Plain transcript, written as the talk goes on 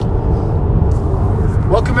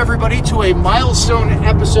everybody, to a milestone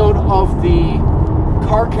episode of the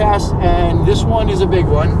CarCast, and this one is a big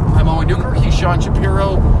one. I'm Owen Newkirk, he's Sean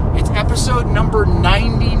Shapiro. It's episode number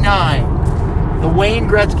 99, the Wayne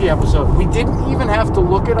Gretzky episode. We didn't even have to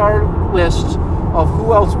look at our list of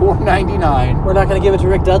who else wore 99. We're not going to give it to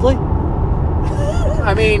Rick Dudley?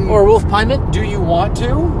 I mean... Or Wolf Pyman? Do you want to?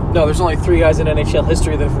 No, there's only 3 guys in NHL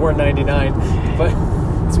history that have worn 99, but...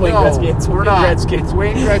 It's Wayne Gretzky. It's Wayne Gretzky. It's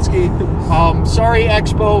Wayne Gretzky. Sorry,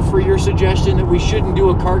 Expo, for your suggestion that we shouldn't do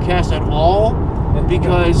a CarCast at all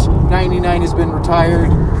because 99 has been retired.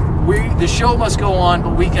 The show must go on,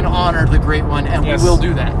 but we can honor the great one, and we will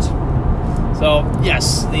do that. So,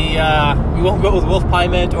 yes, we won't go with Wolf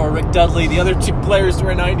Pyman or Rick Dudley, the other 2 players to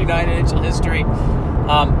wear 99 in NHL history.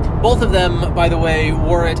 Both of them, by the way,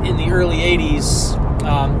 wore it in the early 80s,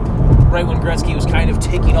 right when Gretzky was kind of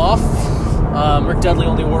taking off. Rick Dudley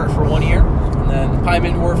only wore it for 1 year, and then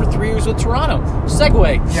Pyman wore it for 3 years with Toronto.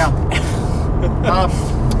 Segue. Yeah.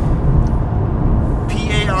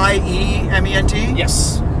 P-A-I-E-M-E-N-T?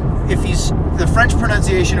 Yes. If he's the French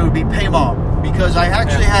pronunciation, it would be Paiement, because I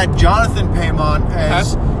actually had Jonathan Paiement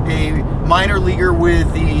as a minor leaguer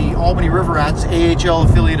with the Albany River Rats, AHL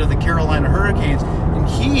affiliate of the Carolina Hurricanes. And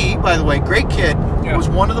he, by the way, great kid, was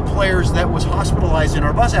one of the players that was hospitalized in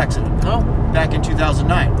our bus accident back in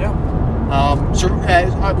 2009. Yeah.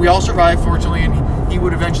 We all survived, fortunately, and he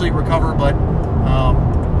would eventually recover, but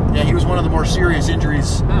he was one of the more serious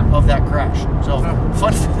injuries of that crash. So,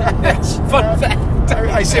 fun fact. Fun fact.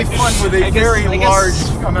 I say fun with a very large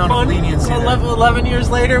amount of leniency. 11 years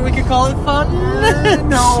later, we could call it fun?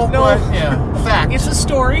 No, but fact. It's a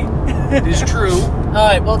story. It is true. All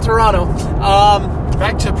right, well, Toronto.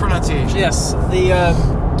 Back to pronunciation. Yes,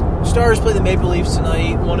 the Stars play the Maple Leafs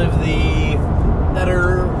tonight. One of the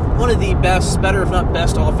better if not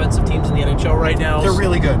best offensive teams in the NHL right now. They're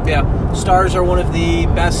really good. Yeah. Stars are one of the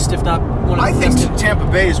best, if not one of the best. I think Tampa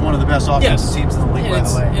Bay is one of the best offensive teams in the league, by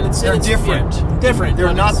the way. And they're different. Yeah, different.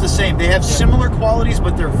 They're not the same. They have similar qualities,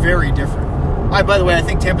 but they're very different. By the way, I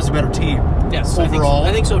think Tampa's a better team. Yes, overall.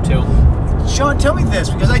 I think so too. Sean, tell me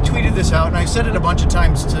this, because I tweeted this out, and I said it a bunch of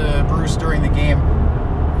times to Bruce during the game.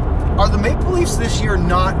 Are the Maple Leafs this year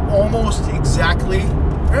not almost exactly,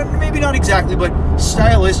 maybe not exactly, but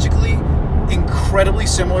stylistically incredibly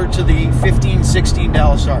similar to the 15-16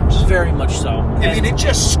 Dallas Stars? Very much so. I mean, it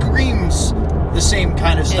just screams the same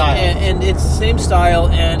kind of style. And it's the same style,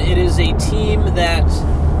 and it is a team that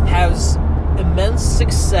has immense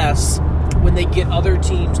success when they get other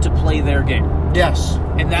teams to play their game. Yes.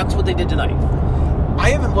 And that's what they did tonight. I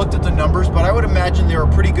haven't looked at the numbers, but I would imagine they're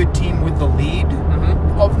a pretty good team with the lead.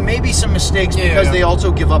 Mm-hmm. Maybe some mistakes because they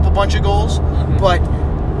also give up a bunch of goals, but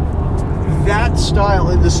that style,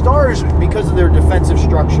 and the Stars, because of their defensive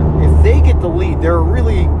structure, if they get the lead, they're a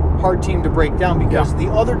really hard team to break down because the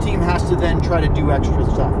other team has to then try to do extra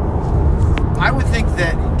stuff. I would think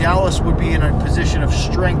that Dallas would be in a position of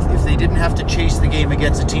strength if they didn't have to chase the game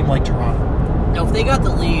against a team like Toronto. Now, if they got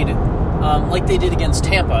the lead, like they did against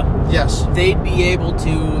Tampa, they'd be able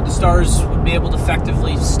to, the Stars would be able to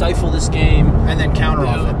effectively stifle this game. And then counter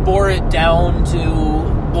off it. Bore it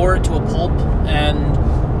to a pulp and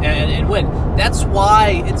win. That's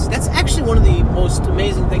why that's actually one of the most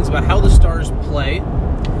amazing things about how the Stars play.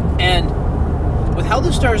 And with how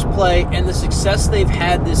the Stars play and the success they've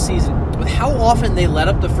had this season, with how often they let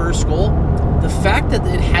up the first goal, the fact that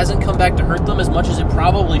it hasn't come back to hurt them as much as it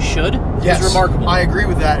probably should is remarkable. I agree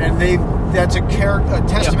with that. And that's a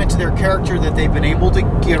testament to their character that they've been able to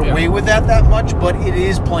get away with that much, but it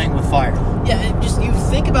is playing with fire. Yeah, and just you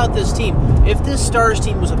think about this team. If this Stars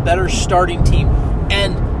team was a better starting team,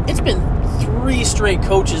 and it's been 3 straight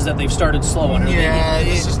coaches that they've started slow under.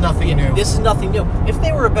 This is nothing new. This is nothing new. If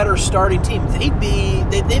they were a better starting team, they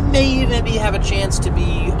may maybe have a chance to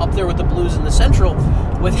be up there with the Blues in the Central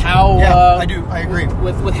with how I agree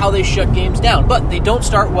with how they shut games down. But they don't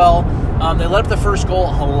start well. They let up the first goal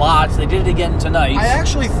a lot. They did it again tonight. I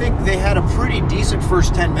actually think they had a pretty decent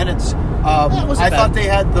first 10 minutes. I thought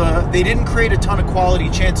they didn't create a ton of quality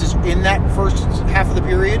chances in that first half of the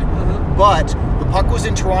period, but the puck was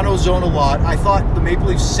in Toronto's zone a lot. I thought the Maple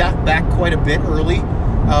Leafs sat back quite a bit early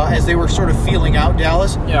as they were sort of feeling out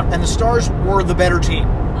Dallas, and the Stars were the better team.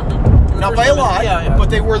 Not by a lot,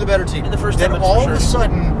 but they were the better team. In the first then 10 all minutes, of a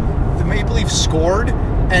sudden, the Maple Leafs scored,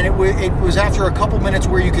 and it was after a couple minutes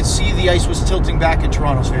where you could see the ice was tilting back in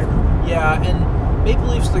Toronto's favor. Yeah, and Maple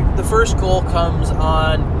Leafs, the first goal comes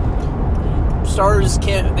on Stars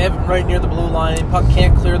they have it right near the blue line. Puck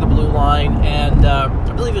can't clear the blue line, and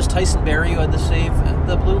I believe it was Tyson Barrie who had the save at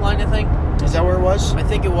the blue line, I think. Is that where it was? I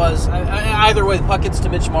think it was. Either way, the puck gets to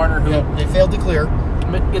Mitch Marner, who they failed to clear.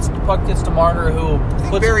 Puck gets to Marner, who I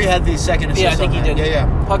think Barry had the second assist. Yeah, I think he did.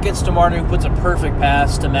 Yeah. Puck gets to Marner, who puts a perfect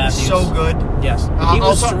pass to Matthews. So good. Yes,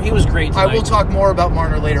 he was great tonight. I will talk more about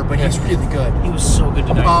Marner later, but he's really good. He was so good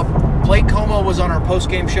tonight. Blake Como was on our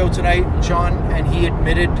post-game show tonight, Sean, and he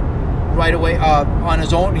admitted right away on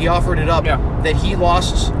his own, he offered it up, that he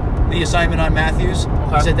lost the assignment on Matthews.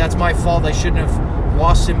 Okay. He said, that's my fault. I shouldn't have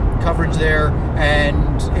lost him coverage there,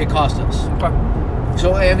 and it cost us. Okay.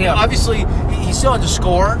 So, I mean, obviously, he still had to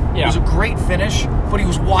score. Yeah. It was a great finish, but he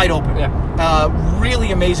was wide open. Yeah.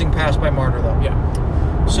 Really amazing pass by Marner, though.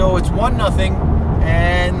 Yeah. So it's 1-0,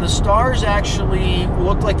 and the Stars actually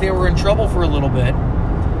looked like they were in trouble for a little bit.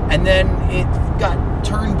 And then it got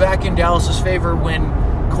turned back in Dallas's favor when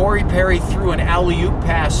Corey Perry threw an alley-oop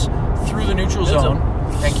pass through the neutral zone.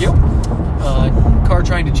 Thank you. Car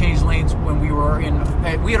trying to change lanes when we were in...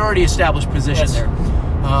 we had already established position there.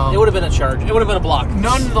 It would have been a charge. It would have been a block.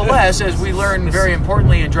 Nonetheless, as we learned very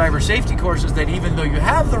importantly in driver safety courses, that even though you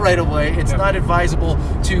have the right-of-way, it's not advisable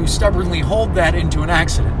to stubbornly hold that into an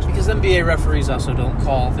accident. Because NBA referees also don't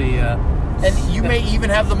call the... and you may even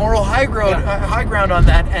have the moral high ground on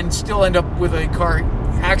that and still end up with a car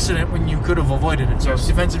accident when you could have avoided it. So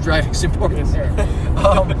defensive driving is important there.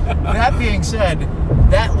 That being said,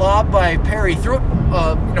 that lob by Perry threw it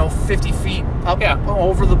 50 feet up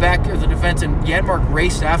over the back of the defense, and Janmark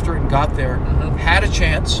raced after it and got there. Had a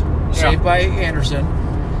chance, saved by Anderson,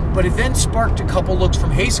 but it then sparked a couple looks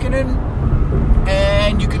from Heiskanen,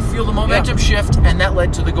 and you could feel the momentum shift, and that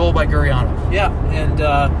led to the goal by Gurianov. Yeah, and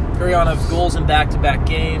Gurianov goals in back-to-back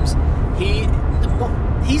games.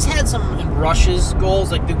 He's had some rushes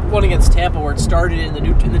goals, like the one against Tampa where it started in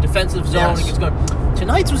the defensive zone and gets going.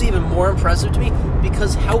 Tonight's was even more impressive to me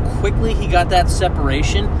because how quickly he got that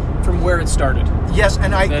separation from where it started. Yes,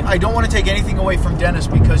 and I don't want to take anything away from Dennis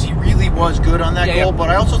because he really was good on that goal, but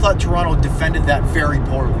I also thought Toronto defended that very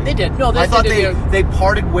poorly. They did. I thought they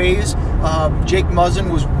parted ways. Jake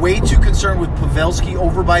Muzzin was way too concerned with Pavelski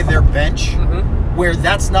over by their bench, where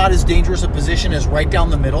that's not as dangerous a position as right down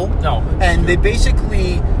the middle. No. And they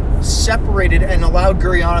basically separated and allowed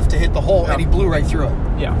Gurianov to hit the hole, and he blew right through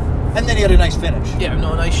it. Yeah. And then he had a nice finish. Yeah,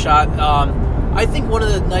 nice shot. I think one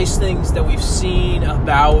of the nice things that we've seen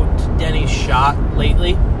about Denny's shot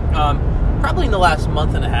lately, probably in the last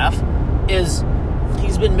month and a half, is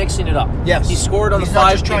he's been mixing it up. Yes. He scored on he's the not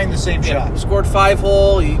 5. Just trying the same shot. Scored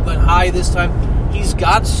 5-hole. He went high this time. He's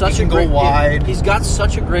got such he a can great go wide. He's got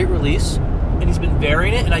such a great release, and he's been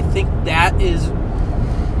varying it. And I think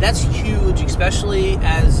that's huge, especially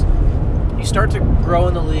as you start to grow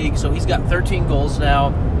in the league. So he's got 13 goals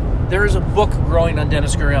now. There is a book growing on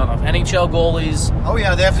Denis Gurianov. NHL goalies. Oh,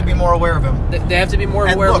 yeah, they have to be more aware of him. They have to be more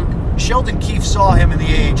aware of him. Sheldon Keefe saw him in the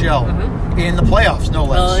AHL, in the playoffs, no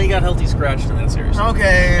less. He got healthy scratched in that series.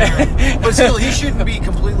 Okay. But still, he shouldn't be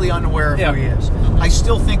completely unaware of who he is. I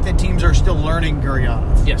still think that teams are still learning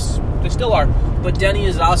Gurianov. Yes, they still are. But Denny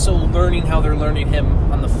is also learning how they're learning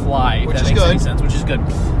him on the fly, which if that makes any sense, which is good.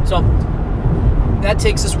 So that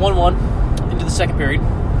takes us 1-1 into the second period.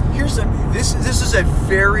 This is a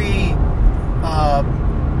very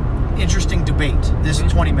interesting debate, this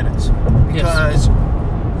 20 minutes, because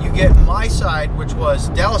you get my side, which was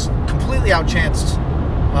Dallas completely outchanced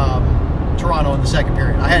Toronto in the second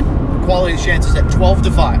period. I had quality chances at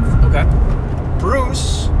 12-5. Okay.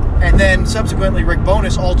 Bruce, and then subsequently Rick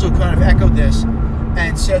Bowness also kind of echoed this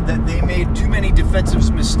and said that they made too many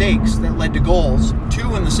defensive mistakes that led to goals,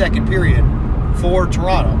 2 in the second period, for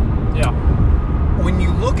Toronto. Yeah. When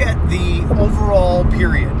you look at the overall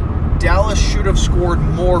period, Dallas should have scored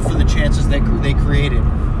more for the chances that they created.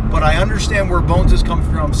 But I understand where Bones has come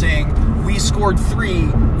from saying, we scored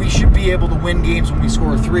 3, we should be able to win games when we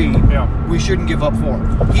score 3. Yeah. We shouldn't give up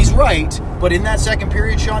 4. He's right, but in that second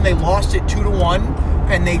period, Sean, they lost it 2-1,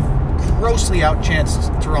 and they grossly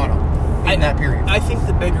outchanced Toronto in that period. I think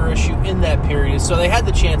the bigger issue in that period is, so they had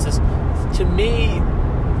the chances. To me,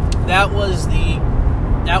 that was the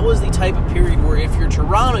type of period where if you're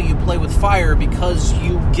Toronto, you play with fire because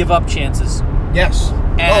you give up chances. Yes.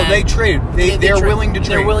 And they traded. They're willing to trade.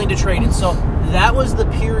 They're willing to trade. And so that was the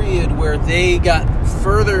period where they got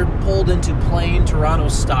further pulled into playing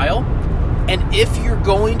Toronto's style. And if you're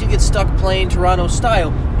going to get stuck playing Toronto's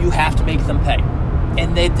style, you have to make them pay.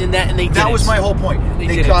 And they did that, and they did. That was my whole point.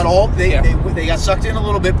 They got sucked in a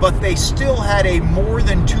little bit, but they still had a more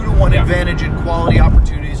than 2-1 advantage in quality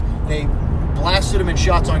opportunities. They blasted them in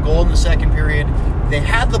shots on goal in the second period. They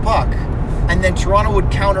had the puck, and then Toronto would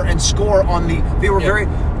counter and score on the. They were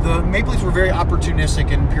the Maple Leafs were very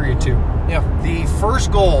opportunistic in period 2. Yeah. The first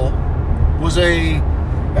goal was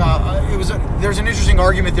there's an interesting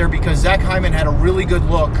argument there because Zach Hyman had a really good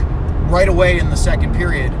look right away in the second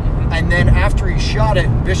period. And then after he shot it,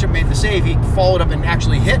 Bishop made the save, he followed up and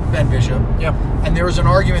actually hit Ben Bishop. Yep. And there was an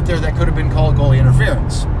argument there that could have been called goalie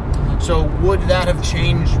interference. So would that have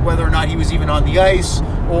changed whether or not he was even on the ice,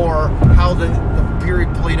 or how the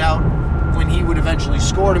period played out when he would eventually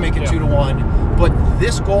score to make it 2-1? But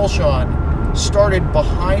this goal shot started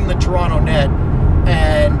behind the Toronto net,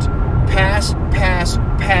 and pass,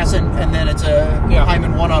 and then it's a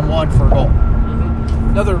Hyman one-on-one for a goal.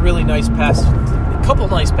 Another really nice pass. A couple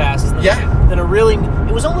nice passes. Then a really...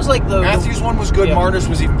 It was almost like the... Matthews one was good. Yeah. Marner's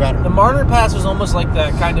was even better. The Marner pass was almost like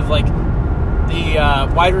that kind of like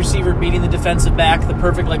the wide receiver beating the defensive back, the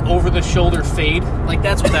perfect like over-the-shoulder fade. Like,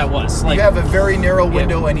 that's what that was. Like, you have a very narrow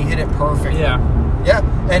window, and he hit it perfect. Yeah,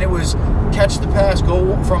 and it was catch the pass,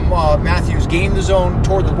 go from Matthews, gain the zone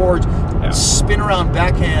toward the boards, spin around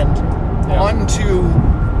backhand onto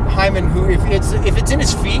Hyman, who, if it's in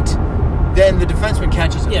his feet, then the defenseman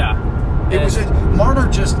catches it. Yeah. It was Marner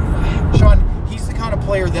just... Sean, he's the kind of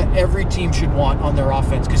player that every team should want on their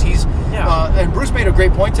offense, because he's... and Bruce made a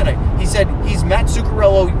great point tonight. He said he's Matt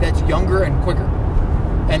Zuccarello that's younger and quicker.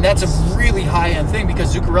 And that's a really high-end thing,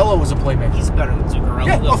 because Zuccarello was a playmaker. He's better than Zuccarello.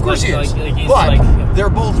 Yeah, of course he is. They're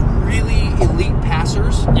both really elite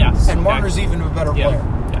passers. Yes. And Marner's even a better player.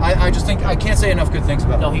 Yeah. I just think... I can't say enough good things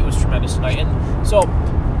about him. No, he was tremendous tonight. And so,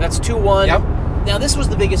 that's 2-1. Yep. Now, this was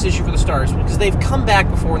the biggest issue for the Stars, because they've come back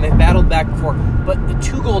before and they've battled back before, but the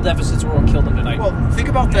 2-goal deficits were what killed them tonight. Well, think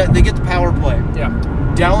about that. They get the power play. Yeah.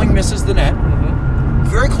 Dowling misses the net.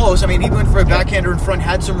 Very close. I mean, he went for a backhander in front,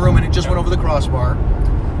 had some room, and it just went over the crossbar.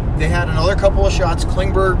 They had another couple of shots.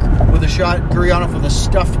 Klingberg with a shot, Gurianov with a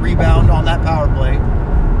stuffed rebound on that power play.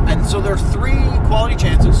 And so there are 3 quality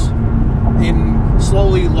chances in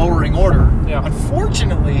slowly lowering order. Yeah.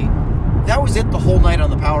 Unfortunately, that was it the whole night on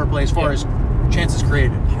the power play as far as chances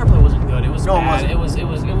created. Power play wasn't good. It was bad. It wasn't.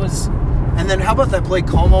 It was. And then how about that play,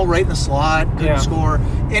 Como right in the slot, couldn't score.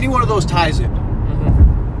 Any one of those ties it.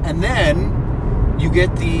 And then you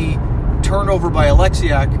get the turnover by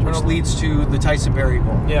Alexiak, which leads to the Tyson Barrie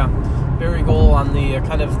goal. Yeah, Barrie goal on the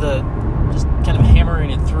kind of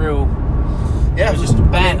hammering it through. Yeah, it was just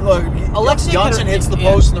bad. I mean, look, Johnson hits the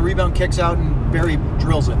post and the rebound kicks out and Barrie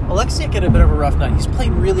drills it. Alexiak had a bit of a rough night. He's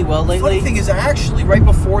played really well lately. The funny thing is, actually, right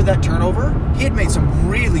before that turnover, he had made some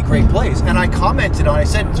really great plays. And I commented on it. I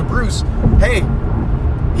said to Bruce, hey,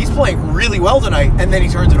 he's playing really well tonight. And then he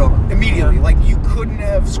turns it over immediately. Like, you couldn't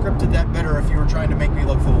have scripted that better if you were trying to make me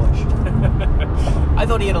look foolish. I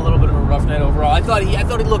thought he had a little bit of a rough night overall. I thought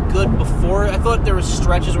he looked good before. I thought there was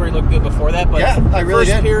stretches where he looked good before that. But I really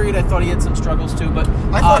did. First period, I thought he had some struggles too. But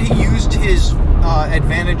I thought he used his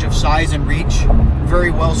advantage of size and reach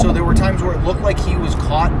very well. So there were times where it looked like he was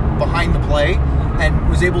caught behind the play and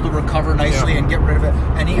was able to recover nicely and get rid of it.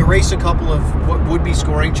 And he erased a couple of what would be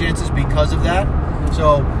scoring chances because of that.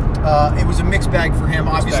 So it was a mixed bag for him.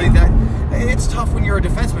 Obviously, that it's tough when you're a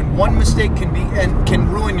defenseman. One mistake can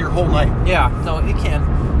ruin your whole night. Yeah, no, it can.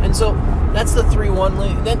 And so that's the 3-1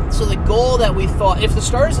 lead. Then, so the goal that we thought, if the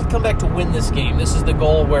Stars had come back to win this game, this is the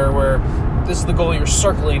goal where this is the goal you're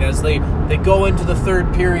circling as they go into the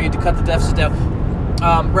third period to cut the deficit down.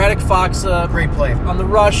 Radek Fox, great play on the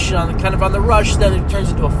rush, on the rush. Then it turns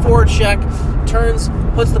into a forward check,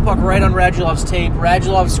 puts the puck right on Radulov's tape.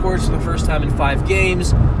 Radulov scores for the first time in 5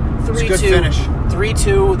 games. 3-2. Good finish.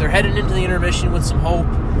 3-2. They're headed into the intermission with some hope.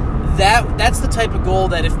 That's the type of goal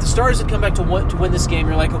that if the Stars had come back to win this game,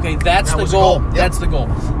 you're like, okay, that's the goal. Yep. That's the goal.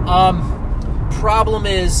 Problem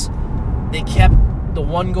is, they kept the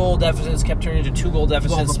 1-goal deficits kept turning into 2-goal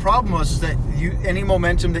deficits. Well, the problem was that any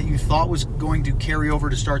momentum that you thought was going to carry over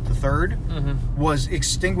to start the third was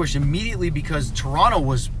extinguished immediately because Toronto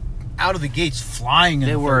was out of the gates flying.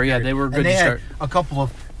 They were good and they to start. Had a couple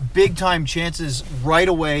of big-time chances right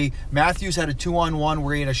away. Matthews had a 2-on-1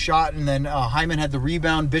 where he had a shot, and then Hyman had the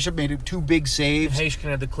rebound. Bishop made 2 big saves.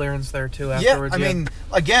 Heiskanen had the clearance there, too, afterwards. Yeah, I mean,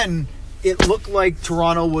 again, it looked like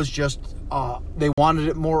Toronto was just... they wanted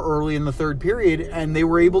it more early in the third period, and they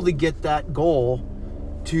were able to get that goal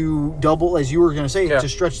to double, as you were going to say, to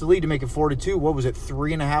stretch the lead to make it 4-2. What was it,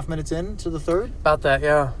 3.5 minutes into the third? About that,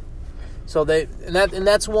 yeah. So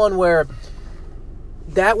that's one where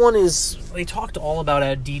that one is, they talked all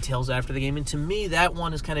about details after the game, and to me that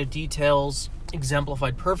one is kind of details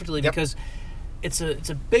exemplified perfectly because it's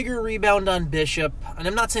a bigger rebound on Bishop, and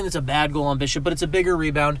I'm not saying it's a bad goal on Bishop, but it's a bigger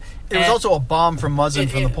rebound. It was also a bomb from Muzzin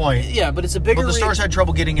from the point. Yeah, but it's a bigger. But the Stars had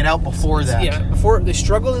trouble getting it out before that. Yeah, before they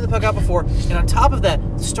struggled in the puck out before, and on top of that,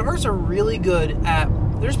 the Stars are really good at.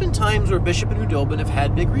 There's been times where Bishop and Hudobin have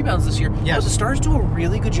had big rebounds this year. Yes. But the Stars do a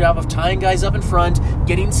really good job of tying guys up in front,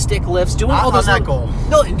 getting stick lifts, doing all those on that goal.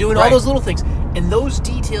 No, and doing all those little things. And those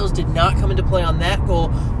details did not come into play on that goal,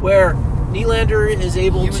 where Nylander is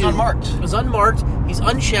able to... He was unmarked. Was unmarked. He's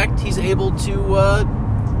unchecked. He's able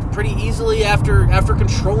to pretty easily, after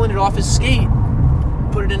controlling it off his skate,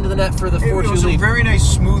 put it into the net for the 4-2 lead. It was a very nice,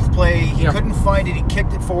 smooth play. He couldn't find it. He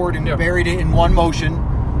kicked it forward and buried it in one motion.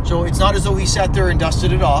 So it's not as though he sat there and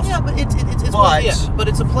dusted it off. Yeah, but it's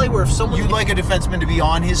a play where if someone... You'd like a defenseman to be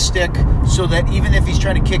on his stick so that even if he's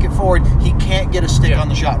trying to kick it forward, he can't get a stick on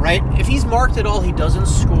the shot, right? If he's marked at all, he doesn't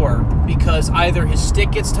score because either his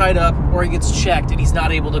stick gets tied up or he gets checked and he's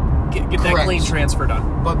not able to get that clean transfer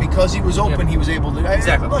done. But because he was open, he was able to...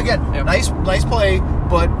 Exactly. Again, nice play,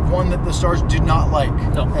 but one that the Stars did not like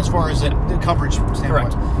as far as the coverage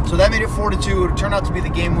standpoint. Correct. So that made it 4-2. It turned out to be the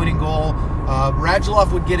game-winning goal.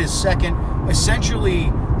 Radulov would get his second.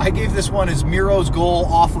 Essentially, I gave this one as Miro's goal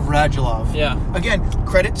off of Radulov. Yeah. Again,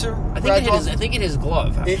 credit to Radulov. I think it hit his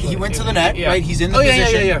glove. Actually. He went to the net, right? He's in the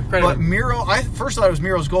position. Yeah. But Miro, I first thought it was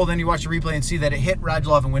Miro's goal. Then you watch the replay and see that it hit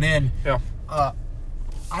Radulov and went in. Yeah.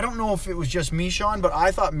 I don't know if it was just me, Sean, but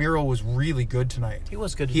I thought Miro was really good tonight. He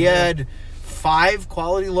was good. He had 5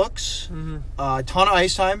 quality looks, a ton of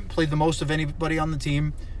ice time, played the most of anybody on the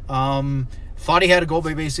team. Thought he had a goal, but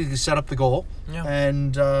he basically set up the goal. Yeah.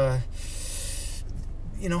 And, had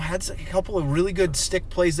a couple of really good stick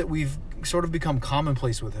plays that we've sort of become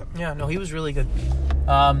commonplace with him. Yeah, no, he was really good.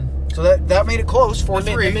 So that made it close,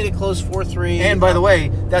 4-3. It made it close, 4-3. And by the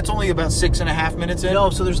way, that's only about 6.5 minutes in.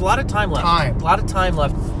 No, so there's a lot of time left. A lot of time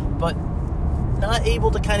left, but not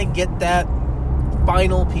able to kind of get that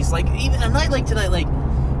final piece. Like, even a night like tonight, like,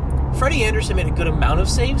 Freddie Anderson made a good amount of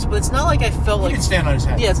saves, but it's not like I felt like... He didn't stand on his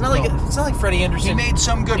head. Yeah, it's not like Freddie Anderson... He made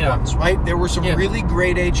some good ones, right? There were some really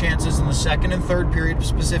grade A chances in the second and third period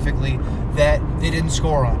specifically that they didn't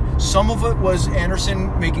score on. Some of it was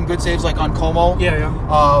Anderson making good saves, like on Como.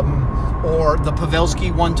 Or the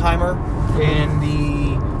Pavelski one-timer in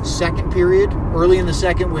the second period, early in the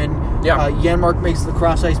second, when Janmark makes the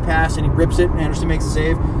cross-ice pass and he rips it and Anderson makes the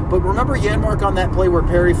save. But remember Janmark on that play where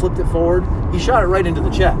Perry flipped it forward? He shot it right into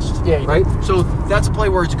the chest. Yeah, right? So that's a play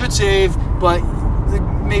where it's a good save, but it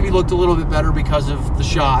maybe looked a little bit better because of the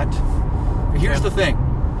shot. But here's the thing.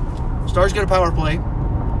 Stars get a power play,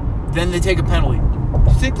 then they take a penalty.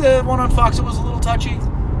 Do you think the one on Fox was a little touchy?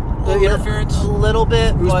 The interference? A little bit.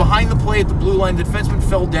 It was behind the play at the blue line. The defenseman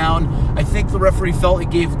fell down. I think the referee felt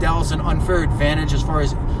it gave Dallas an unfair advantage as far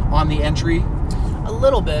as on the entry. A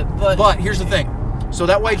little bit, but... But here's the thing. So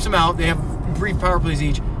that wipes them out. They have 3 power plays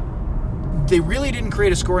each. They really didn't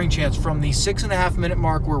create a scoring chance from the 6.5-minute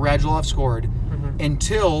mark where Radulov scored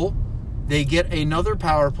until they get another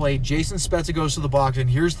power play. Jason Spezza goes to the box, and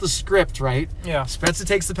here's the script, right? Yeah. Spezza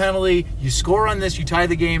takes the penalty. You score on this, you tie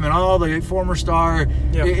the game, and the former Star.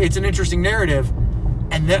 Yeah. It's an interesting narrative.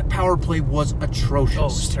 And that power play was atrocious. Oh, it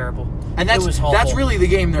was terrible. And that's really the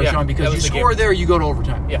game there, Sean, because you score there, you go to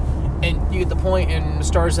overtime. Yeah. And you get the point, and the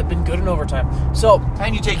Stars have been good in overtime. So,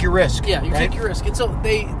 and you take your risk. Yeah, you take your risk. And so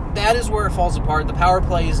that is where it falls apart. The power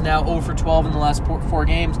play is now 0 for 12 in the last 4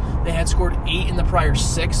 games. They had scored 8 in the prior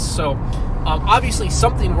 6. So, obviously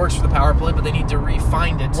something works for the power play, but they need to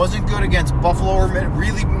refine it. Wasn't good against Buffalo, or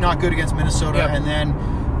really not good against Minnesota. Yep. And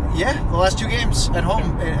then... the last 2 games at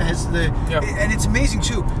home has and it's amazing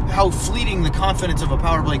too how fleeting the confidence of a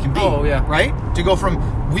power play can be. Oh yeah, right? To go from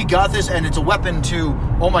we got this and it's a weapon to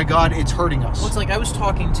oh my god, it's hurting us. Well, it's like I was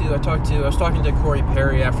talking to Corey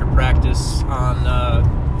Perry after practice on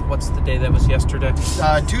what's the day that was yesterday?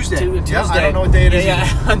 Tuesday. Tuesday. Yeah, I don't know what day it is.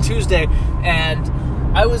 Yeah, on Tuesday, and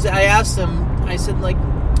I asked him. I said, like,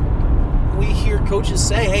 we hear coaches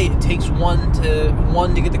say, hey, it takes one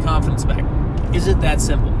to get the confidence back. Is it that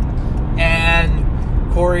simple? And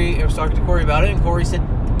I was talking to Corey about it, and Corey said,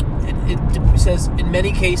 it says, in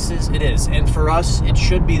many cases it is. And for us, it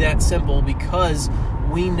should be that simple because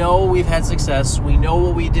we know we've had success. We know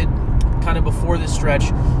what we did kind of before this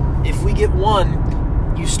stretch. If we get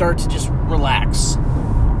one, you start to just relax.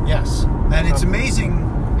 Yes. And it's amazing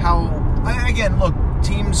how, again, look,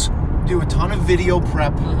 teams do a ton of video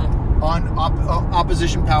prep on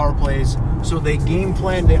opposition power plays. So they game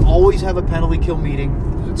plan. They always have a penalty kill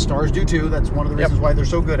meeting. Stars do too. That's one of the reasons why they're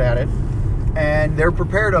so good at it. And they're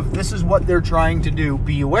prepared of this is what they're trying to do.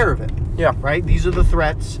 Be aware of it. Yeah. Right? These are the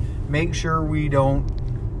threats. Make sure we don't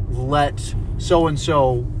let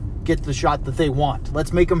so-and-so get the shot that they want.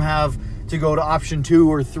 Let's make them have to go to option 2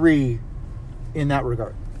 or 3 in that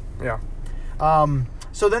regard. Yeah.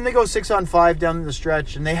 So then they go 6-on-5 down the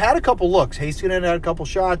stretch, and they had a couple looks. Heiskanen had a couple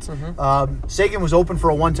shots. Sagan was open for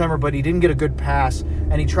a one-timer, but he didn't get a good pass,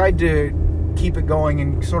 and he tried to keep it going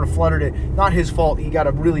and sort of fluttered it. Not his fault. He got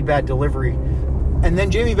a really bad delivery. And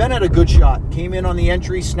then Jamie Benn had a good shot. Came in on the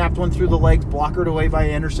entry, snapped one through the legs, blockered away by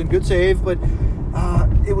Anderson. Good save, but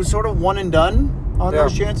it was sort of one and done on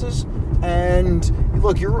those chances. And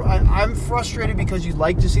look, I'm frustrated because you'd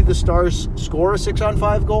like to see the Stars score a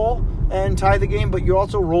 6-on-5 goal and tie the game, but you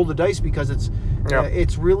also roll the dice because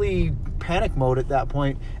it's really panic mode at that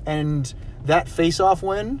point. And that face-off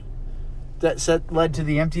win that led to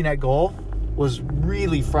the empty net goal was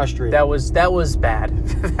really frustrating. That was bad.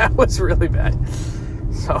 That was really bad.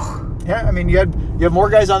 So yeah, I mean you have more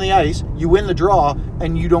guys on the ice, you win the draw,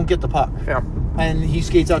 and you don't get the puck. Yeah. And he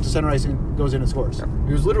skates out to center ice and goes in and scores. Yeah.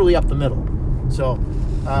 He was literally up the middle. So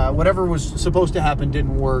whatever was supposed to happen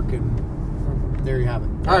didn't work, and there you have it.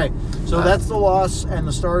 All right, so that's the loss, and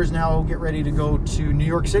the Stars now get ready to go to New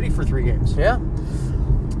York City for 3 games. Yeah.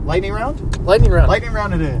 Lightning round? Lightning round. Lightning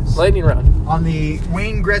round it is. Lightning round. On the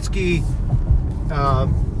Wayne Gretzky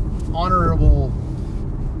honorable...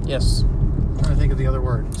 Yes. I'm trying to think of the other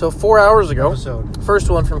word. So 4 hours ago, episode. First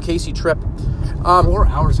one from Casey Tripp. 4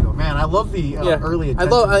 hours ago. Man, I love the early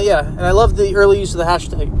attention. And I love the early use of the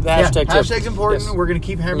hashtag. The hashtag too. Hashtag's important. Yes. We're going to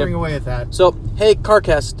keep hammering away at that. So, hey,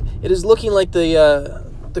 CarCast, it is looking like the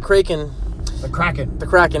Kraken. The Kraken. The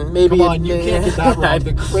Kraken. Maybe. Come on, you can't get that wrong.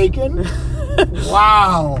 The Kraken?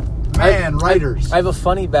 Wow. Man, writers. I have a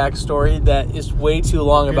funny backstory that is way too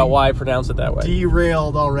long about why I pronounce it that way.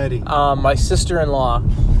 Derailed already. My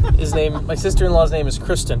sister-in-law's name is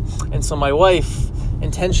Kristen, and so my wife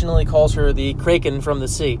intentionally calls her the Kraken from the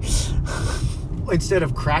sea. Instead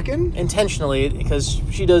of Kraken? Intentionally, because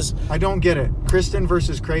she does... I don't get it. Kristen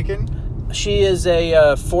versus Kraken? She is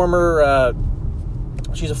a former...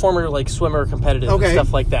 she's a former, like, swimmer, competitive, and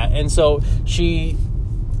stuff like that. And so she...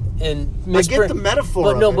 I get the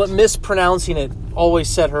metaphor, but mispronouncing it always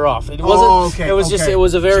set her off. It wasn't. Okay. It was just. It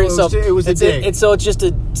was a very. It was a dig. It's just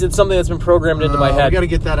it's something that's been programmed into my head. You got to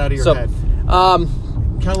get that out of your head.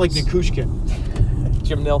 Kind of like Nikushkin.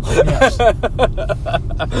 Jim Nill. Yes.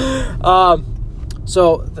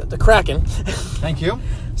 So the Kraken. Thank you.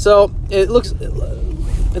 So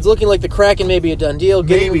it's looking like the Kraken may be a done deal.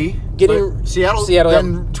 Getting Seattle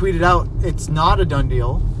then tweeted out it's not a done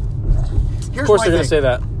deal. Of course they're going to say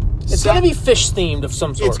that. It's going to be fish-themed of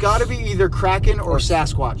some sort. It's got to be either Kraken or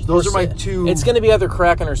Sasquatch. Those are my two... It's going to be either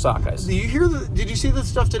Kraken or Sockeyes. Did you see the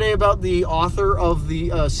stuff today about the author of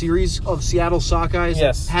the series of Seattle Sockeyes?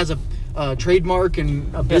 Yes. That has a trademark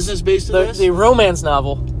and a business based on this? The romance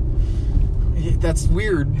novel. That's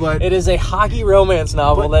weird, but... It is a hockey romance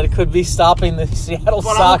novel that could be stopping the Seattle Sockeyes.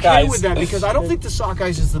 But I'm okay with that because I don't think the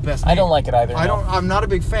Sockeyes is the best name. I don't like it either. I'm not a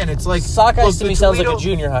big fan. It's like... Sockeyes to me sounds like a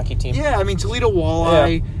junior hockey team. Yeah, I mean, Toledo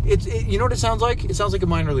Walleye. Yeah. You know what it sounds like? It sounds like a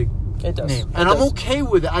minor league name. And I'm okay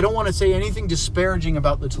with it. I don't want to say anything disparaging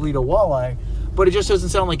about the Toledo Walleye, but it just doesn't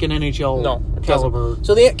sound like an NHL caliber.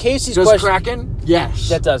 So Casey's question... Does Kraken? Yes.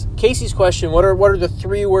 That does. Casey's question, what are the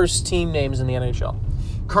 3 worst team names in the NHL?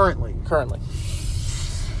 Currently.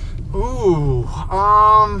 Ooh,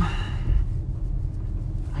 I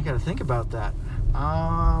gotta think about that.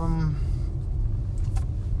 I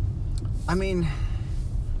mean,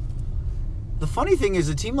 the funny thing is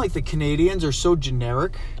a team like the Canadiens are so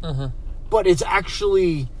generic, but it's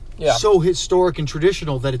actually so historic and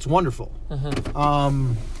traditional that it's wonderful.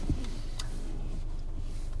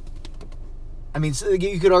 I mean, so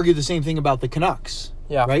you could argue the same thing about the Canucks,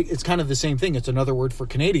 right? It's kind of the same thing. It's another word for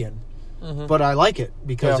Canadian. But I like it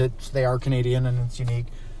because they are Canadian and it's unique.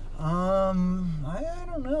 I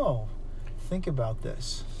don't know. Think about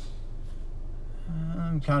this.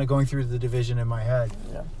 I'm kind of going through the division in my head.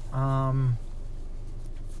 I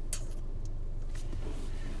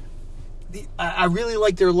really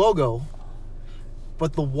like their logo,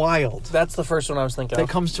 but the Wild. That's the first one I was thinking of.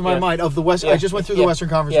 That comes to my mind. Of the West, I just went through the Western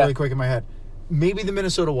Conference really quick in my head. Maybe the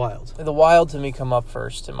Minnesota Wild. The Wild to me come up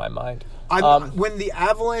first in my mind. When the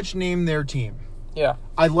Avalanche named their team,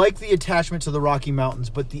 I like the attachment to the Rocky Mountains,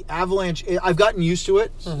 but the Avalanche, I've gotten used to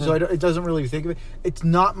it, so it doesn't really think of it. It's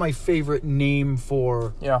not my favorite name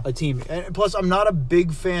for a team. And plus, I'm not a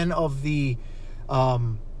big fan of the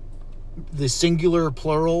singular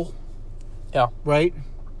plural. Right?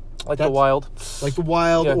 The Wild. Like the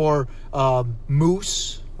Wild or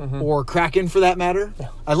Moose. Or Kraken, for that matter.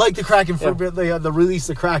 I like the Kraken for the release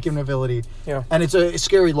the Kraken ability. And it's a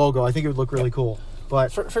scary logo. I think it would look really cool.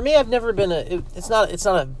 But for me, I've never been it's not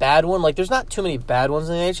a bad one. Like there's not too many bad ones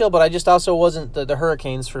in the NHL, but I just also wasn't the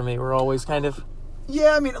Hurricanes for me were always kind of.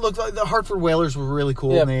 Yeah, I mean, look, the Hartford Whalers were a really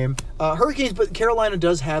cool name. Hurricanes, but Carolina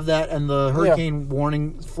does have that, and the Hurricane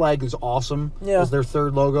warning flag is awesome. As their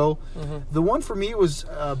third logo. The one for me was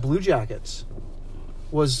Blue Jackets.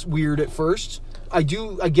 Was weird at first. I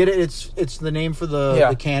get it. It's the name for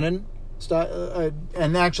the cannon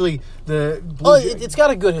and actually the it's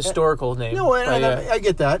got a good historical name. No, I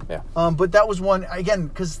get that. Yeah. But that was one again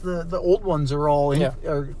because the old ones are all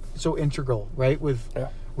are so integral, right? With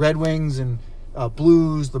Red Wings and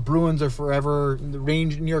Blues, the Bruins are forever. The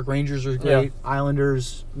New York Rangers are great.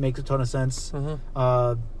 Islanders makes a ton of sense.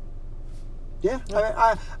 I'm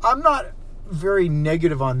not very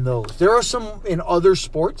negative on those. There are some in other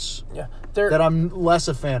sports that I'm less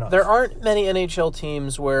a fan of. There aren't many NHL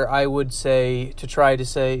teams where I would say to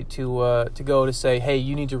go to say, hey,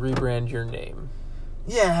 you need to rebrand your name.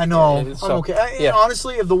 Yeah, no, I'm okay.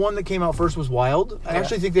 Honestly, if the one that came out first was Wild, I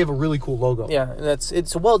actually think they have a really cool logo. Yeah,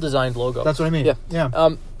 it's a well-designed logo. That's what I mean. Yeah.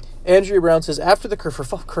 Andrea Brown says, after the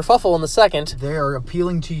kerfuffle in the second... They are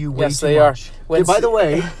appealing to you way too much. Yes, they are. By the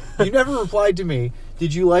way, you never replied to me.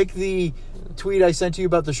 Did you like the tweet I sent to you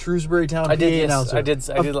about the Shrewsbury Town PA announcer? I did.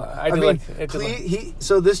 So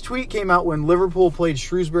this tweet came out when Liverpool played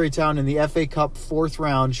Shrewsbury Town in the FA Cup 4th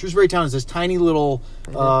round. Shrewsbury Town is this tiny little,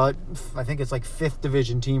 I think it's like 5th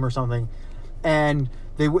division team or something. And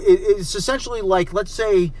it's essentially like, let's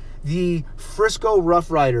say, the Frisco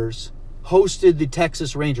Rough Riders hosted the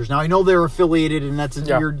Texas Rangers. Now, I know they're affiliated, and that's a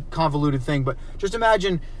weird, convoluted thing, but just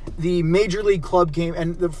imagine the Major League club game,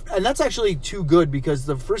 and that's actually too good because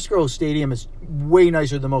the Frisco Stadium is way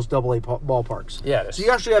nicer than most AA ballparks. Yeah, it is. So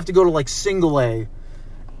you actually have to go to, like, single A.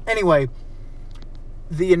 Anyway,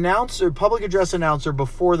 the public address announcer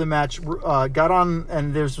before the match got on,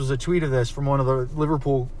 and there was a tweet of this from one of the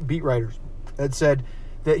Liverpool beat writers that said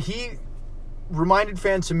that he reminded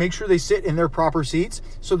fans to make sure they sit in their proper seats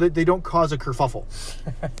so that they don't cause a kerfuffle.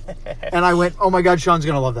 And I went, oh my God, Sean's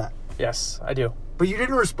going to love that. Yes, I do. But you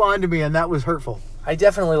didn't respond to me, and that was hurtful. I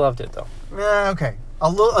definitely loved it, though. Okay.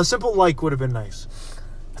 A simple like would have been nice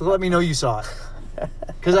to let me know you saw it.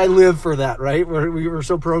 Because I live for that, right? We were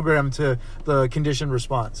so programmed to the conditioned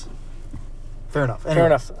response. Fair enough. Anyway. Fair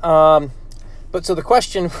enough. But so the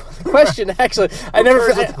question actually, I never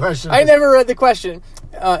read the question.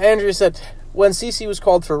 Andrew said, when CeCe was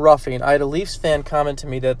called for roughing, I had a Leafs fan comment to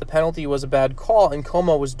me that the penalty was a bad call and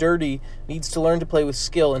Como was dirty, needs to learn to play with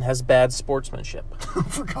skill, and has bad sportsmanship.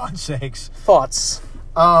 For God's sakes. Thoughts?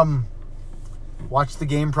 Watch the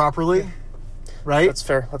game properly, right? That's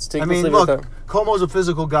fair. Let's leave look, it with that. Como's a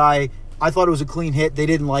physical guy. I thought it was a clean hit. They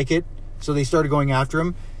didn't like it, so they started going after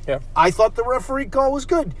him. Yeah. I thought the referee call was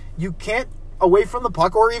good. You can't, away from the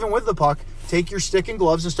puck or even with the puck, take your stick and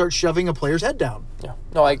gloves and start shoving a player's head down. Yeah.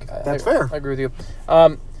 No, that's fair. I agree with you.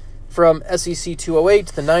 From SEC 208,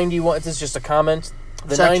 the 91, this is just a comment.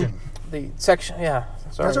 The section, yeah.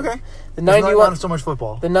 Sorry. That's okay. The 91, not so much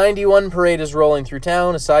football. The 91 parade is rolling through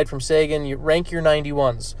town. Aside from Sagan, you rank your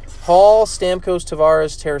 91s. Hall, Stamkos,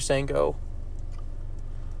 Tavares, Tarasenko.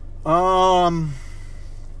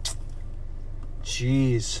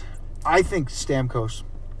 Jeez. I think Stamkos.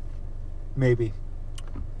 Maybe.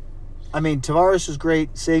 I mean, Tavares is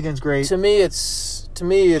great. Sagan's great. To me, it's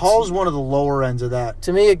Hall's one of the lower ends of that.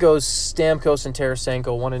 To me, it goes Stamkos and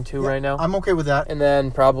Tarasenko 1 and 2 right now. I'm okay with that. And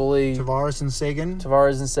then probably Tavares and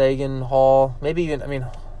Sagan, Hall, maybe even.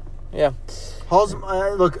 Yeah. Hall's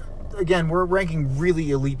look again. We're ranking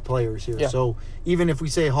really elite players here, so even if we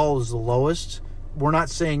say Hall is the lowest, we're not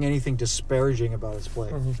saying anything disparaging about his play.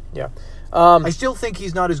 Mm-hmm. Yeah. I still think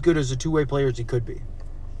he's not as good as a two-way player as he could be.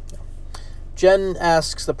 Jen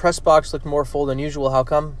asks, the press box looked more full than usual. How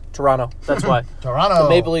come? Toronto. That's why. Toronto. The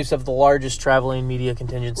Maple Leafs have the largest traveling media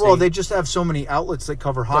contingency. Well, they just have so many outlets that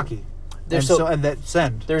cover hockey. And that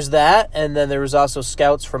send. There's that, and then there was also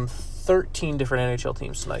scouts from 13 different NHL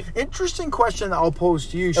teams tonight. Interesting question that I'll pose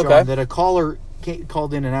to you, Sean, that a caller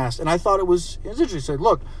called in and asked. And I thought it was interesting. He said,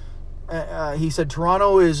 look, he said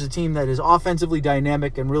Toronto is a team that is offensively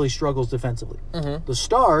dynamic and really struggles defensively. Mm-hmm. The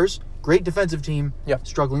Stars, great defensive team,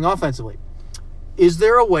 struggling offensively. Is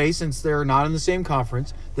there a way, since they're not in the same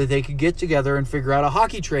conference, that they could get together and figure out a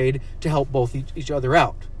hockey trade to help both each other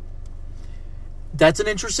out? That's an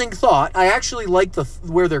interesting thought. I actually like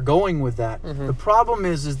where they're going with that. Mm-hmm. The problem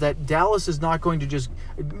is that Dallas is not going to just...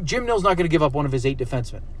 Jim Nill's not going to give up one of his 8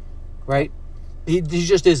 defensemen, right? He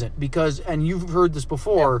just isn't. Because, and you've heard this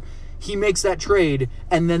before, he makes that trade,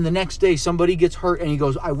 and then the next day somebody gets hurt, and he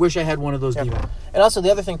goes, I wish I had one of those D-men. And also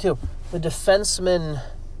the other thing, too, the defenseman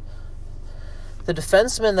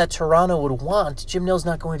that Toronto would want, Jim Nill's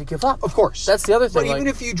not going to give up. Of course. That's the other thing. But even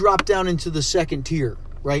if you drop down into the second tier,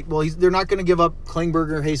 right? Well, they're not going to give up Klingberg,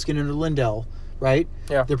 Heiskanen, or Lindell, right?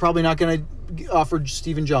 Yeah. They're probably not going to offer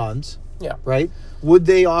Stephen Johns. Yeah. Right? Would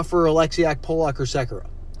they offer Alexiak, Polak, or Sekera?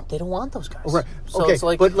 They don't want those guys. Right. So okay, it's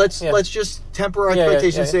like, but let's just temper our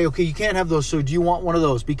expectations and say, okay, you can't have those, so do you want one of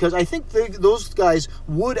those? Because I think those guys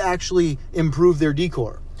would actually improve their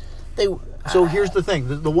decor. they. So here's the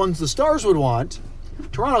thing: the ones the Stars would want,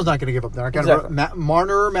 Toronto's not going to give up. They're not going to.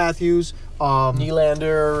 Marner, Matthews,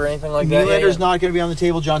 Nylander, or anything like that. Nylander's not going to be on the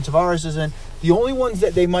table. John Tavares isn't. The only ones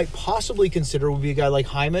that they might possibly consider would be a guy like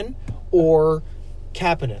Hyman or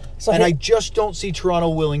Kapanen. And I just don't see Toronto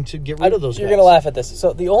willing to get rid of those guys. You're going to laugh at this.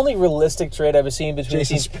 So the only realistic trade I've seen between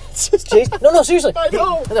Jason Spezza. No, seriously. I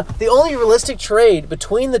know. The only realistic trade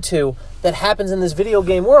between the two that happens in this video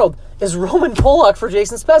game world is Roman Polak for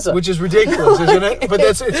Jason Spezza. Which is ridiculous, isn't it? But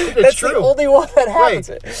it's that's true. The only one that happens.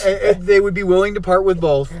 Right. They would be willing to part with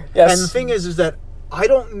both. Yes. And the thing is that I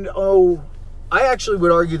don't know. I actually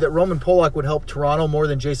would argue that Roman Polak would help Toronto more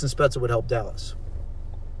than Jason Spezza would help Dallas.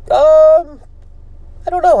 I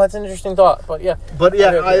don't know. That's an interesting thought, but yeah. But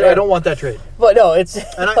yeah, I don't want that trade. But no, it's...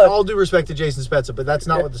 And all due respect to Jason Spezza, but that's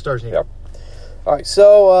not what the Stars need. Yep. All right,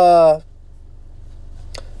 so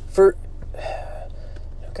from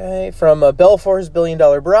Belfour's $1 billion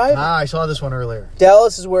bribe. I saw this one earlier.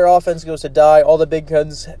 Dallas is where offense goes to die. All the big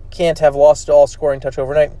guns can't have lost all scoring touch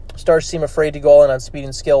overnight. Stars seem afraid to go all in on speed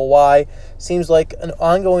and skill. Why? Seems like an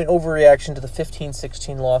ongoing overreaction to the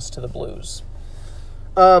 15-16 loss to the Blues.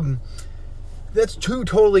 That's two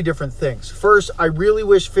totally different things. First, I really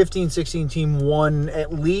wish 15-16 team won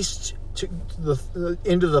at least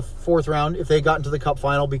into the fourth round if they got into the Cup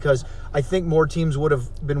final, because I think more teams would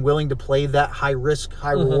have been willing to play that high-risk,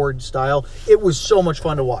 high-reward style. It was so much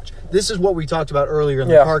fun to watch. This is what we talked about earlier in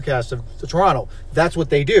the CarCast of Toronto. That's what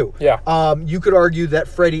they do. Yeah. You could argue that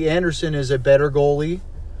Freddie Anderson is a better goalie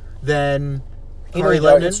than Kari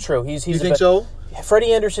Lehtonen. It's true. You think so?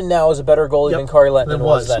 Freddie Anderson now is a better goalie than Kari Lehtonen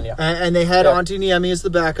was then, yeah. And they had Antti Niemi as the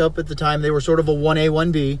backup at the time. They were sort of a 1A,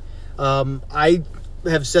 1B. I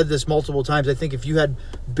have said this multiple times. I think if you had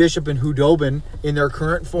Bishop and Hudobin in their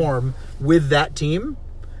current form with that team,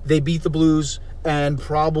 they beat the Blues and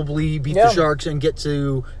probably beat the Sharks and get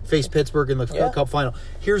to face Pittsburgh in the Cup final.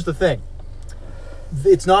 Here's the thing.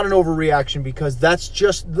 It's not an overreaction, because that's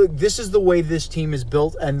just this is the way this team is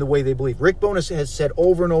built and the way they believe. Rick Bowness has said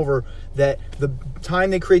over and over that the time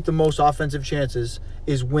they create the most offensive chances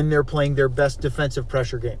is when they're playing their best defensive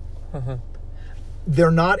pressure game. Mm-hmm.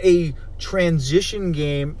 They're not a transition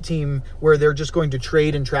game team where they're just going to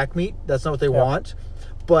trade and track meet. That's not what they want.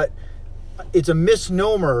 But it's a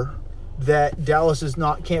misnomer that Dallas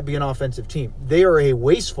can't be an offensive team. They are a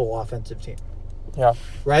wasteful offensive team. Yeah.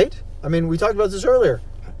 Right? I mean, we talked about this earlier.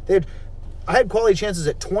 I had quality chances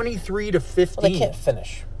at 23 to 15. Well, they can't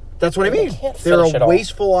finish. That's what I mean. They're a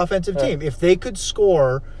wasteful offensive team. If they could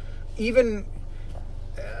score even,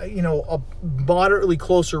 a moderately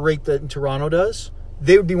closer rate than Toronto does,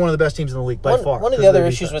 they would be one of the best teams in the league by far. One of the other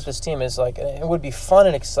issues with this team is, it would be fun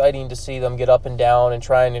and exciting to see them get up and down and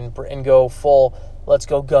try and go full, let's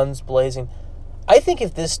go guns blazing. I think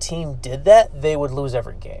if this team did that, they would lose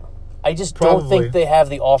every game. I just don't think they have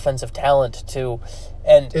the offensive talent to.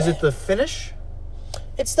 And is it the finish?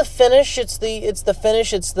 It's the finish. It's the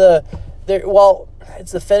finish. It's the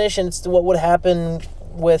finish, and it's what would happen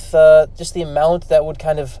with just the amount that would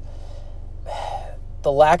kind of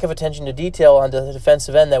the lack of attention to detail on the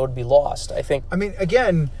defensive end that would be lost. I think. I mean,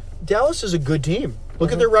 again, Dallas is a good team.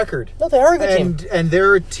 Look at their record. No, they are a good team, and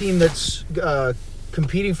they're a team that's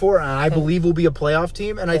competing for, and I believe will be a playoff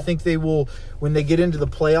team. And I think they will, when they get into the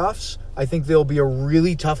playoffs, I think they'll be a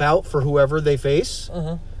really tough out for whoever they face,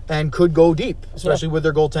 and could go deep, especially with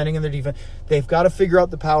their goaltending and their defense. They've got to figure out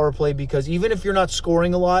the power play, because even if you're not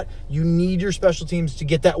scoring a lot, you need your special teams to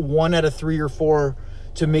get that 1 out of 3 or 4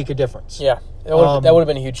 to make a difference. Yeah, that would have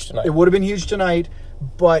been huge tonight. It would have been huge tonight,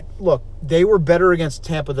 but look, they were better against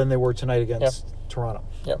Tampa than they were tonight against Toronto.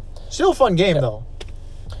 Yeah, still a fun game though.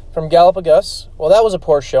 From Galapagos, well, that was a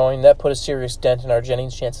poor showing. That put a serious dent in our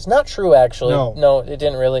Jennings' chances. Not true, actually. No, it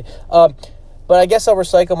didn't really. But I guess I'll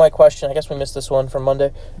recycle my question. I guess we missed this one from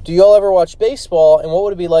Monday. Do you all ever watch baseball, and what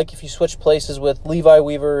would it be like if you switched places with Levi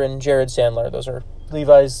Weaver and Jared Sandler? Those are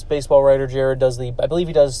Levi's baseball writer. Jared does I believe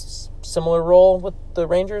he does similar role with the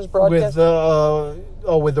Rangers broadcast?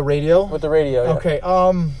 With the radio? With the radio, yeah. Okay,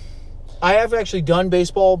 I have actually done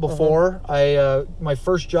baseball before. My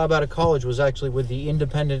first job out of college was actually with the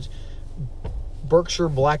independent Berkshire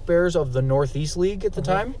Black Bears of the Northeast League at the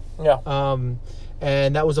time. Yeah.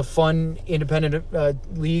 And that was a fun independent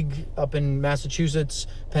league up in Massachusetts,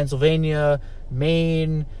 Pennsylvania,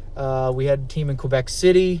 Maine. We had a team in Quebec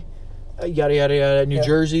City, yada, yada, yada. New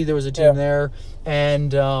Jersey, there was a team there.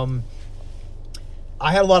 And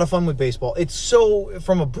I had a lot of fun with baseball. It's so,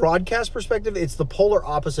 from a broadcast perspective, it's the polar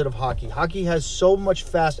opposite of hockey. Hockey has so much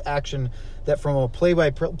fast action that from a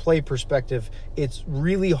play-by-play perspective, it's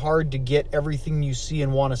really hard to get everything you see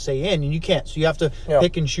and want to say in, and you can't. So you have to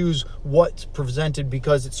pick and choose what's presented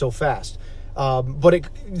because it's so fast. But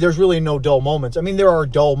there's really no dull moments. I mean, there are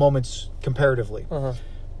dull moments comparatively.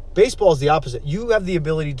 Baseball is the opposite. You have the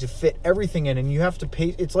ability to fit everything in, and you have to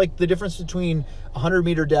pay. It's like the difference between a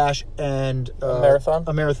 100-meter dash and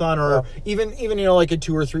a marathon, or even like a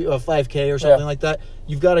 2 or 3, a 5K or something like that.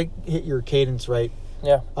 You've got to hit your cadence right.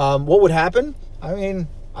 Yeah. What would happen? I mean,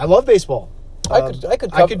 I love baseball. I could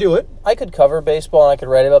do it. I could cover baseball and I could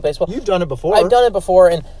write about baseball. You've done it before. I've done it before,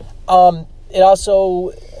 and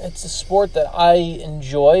it's a sport that I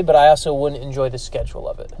enjoy, but I also wouldn't enjoy the schedule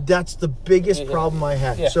of it. That's the biggest problem I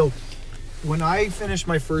had. Yeah. So when I finished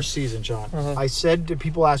my first season, Sean, I said to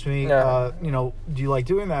people, asked me, do you like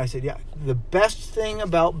doing that? I said, yeah. The best thing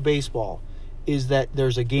about baseball is that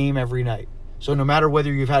there's a game every night. So no matter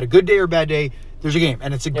whether you've had a good day or a bad day, there's a game,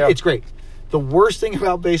 and it's great. The worst thing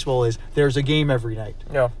about baseball is there's a game every night.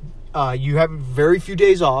 Yeah. You have very few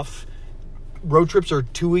days off. Road trips are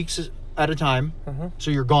 2 weeks at a time,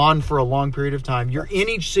 so you're gone for a long period of time. You're in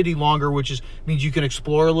each city longer, which means you can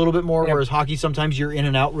explore a little bit more, whereas hockey, sometimes you're in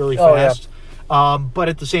and out really fast. But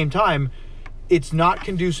at the same time, it's not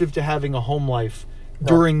conducive to having a home life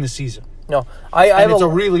during the season. No, it's a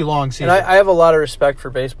really long season. And I have a lot of respect for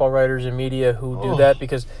baseball writers and media who do that,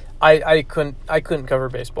 because I couldn't cover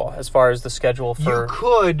baseball as far as the schedule for. You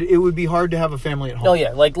could. It would be hard to have a family at home. No,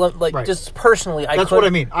 yeah, like just personally, I. That's what I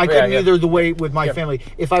mean. I couldn't either the way with my family.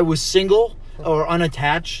 If I was single or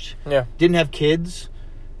unattached, didn't have kids,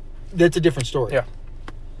 that's a different story. Yeah.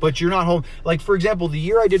 But you're not home. Like, for example, the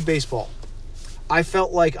year I did baseball, I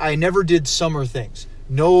felt like I never did summer things.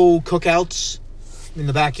 No cookouts in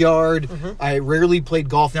the backyard. I rarely played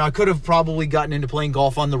golf. Now, I could have probably gotten into playing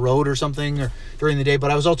golf on the road or something or during the day, but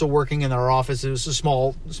I was also working in our office. It was a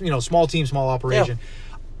small team, small operation.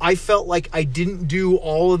 Yeah. I felt like I didn't do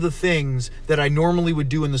all of the things that I normally would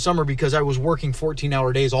do in the summer because I was working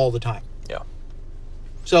 14-hour days all the time. Yeah.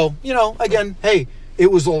 So, again, hey, it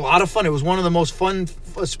was a lot of fun. It was one of the most fun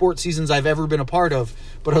sports seasons I've ever been a part of,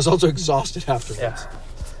 but I was also exhausted afterwards. Yeah.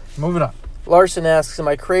 Moving on. Larson asks, am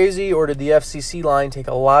I crazy, or did the FCC line take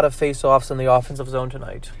a lot of face-offs in the offensive zone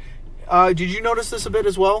tonight? Did you notice this a bit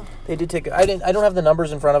as well? They did take. I don't have the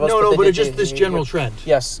numbers in front of us. But it's just this general trend.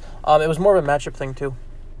 Yes. It was more of a matchup thing too.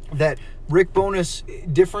 That Rick Bowness,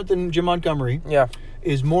 different than Jim Montgomery,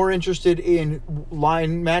 is more interested in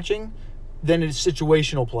line matching than in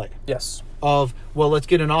situational play. Yes. Let's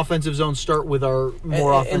get an offensive zone start with our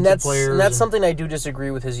more offensive players. And that's something I do disagree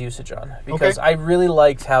with his usage on. Because I really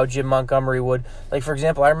liked how Jim Montgomery would, like, for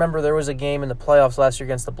example, I remember there was a game in the playoffs last year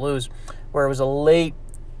against the Blues where it was a late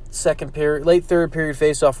third period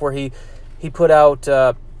faceoff where he put out,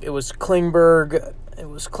 it was Klingberg,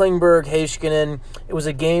 Heiskanen. It was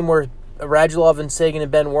a game where Radulov and Sagan and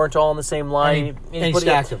Ben weren't all on the same line. And he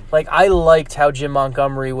stacked them. Like, I liked how Jim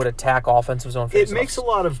Montgomery would attack offensive zone faceoffs. It makes a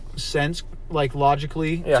lot of sense, like,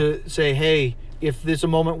 logically, to say, hey, if there's a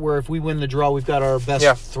moment where if we win the draw, we've got our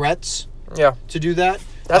best threats to do that.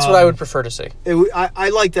 That's what I would prefer to see. I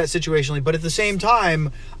like that situationally, but at the same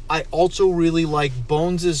time, I also really like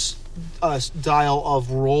Bones' style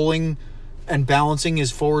of rolling and balancing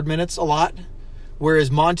his forward minutes a lot,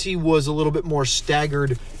 whereas Monty was a little bit more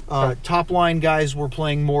staggered. Top line guys were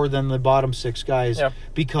playing more than the bottom six guys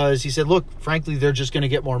because he said, look, frankly, they're just going to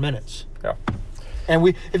get more minutes. Yeah. And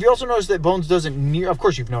if you also notice that Bones doesn't of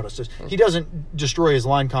course you've noticed this, he doesn't destroy his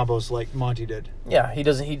line combos like Monty did. Yeah, he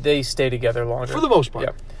doesn't. They stay together longer. For the most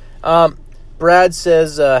part. Yeah. Brad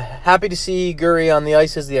says, happy to see Gurry on the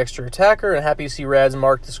ice as the extra attacker and happy to see Rads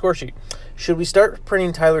mark the score sheet. Should we start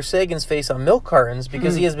printing Tyler Sagan's face on milk cartons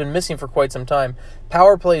because he has been missing for quite some time?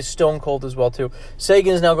 Power play is stone cold as well, too.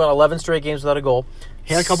 Sagan has now gone 11 straight games without a goal.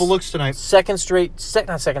 He had a couple looks tonight. Second streak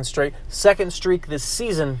this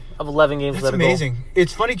season of 11 games without a goal. That's amazing.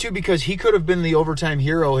 It's funny, too, because he could have been the overtime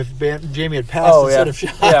hero if Jamie had passed instead of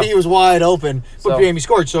shot. Yeah. He was wide open, but Jamie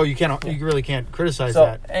scored, so you really can't criticize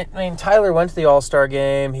that. I mean, Tyler went to the All-Star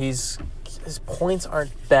game. His points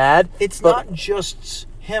aren't bad. It's not just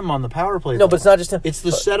him on the power play. No, but it's not just him. It's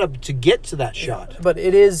the setup to get to that shot. But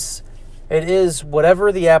it is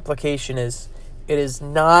whatever the application is, it is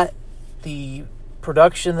not the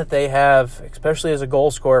production that they have, especially as a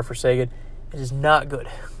goal scorer for Sagan. It is not good.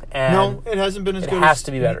 And no, it hasn't been as good. It has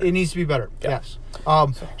to be better. It needs to be better, yes.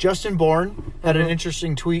 Justin Bourne had an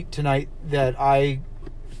interesting tweet tonight that I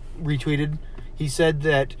retweeted. He said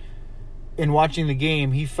that in watching the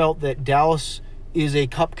game, he felt that Dallas is a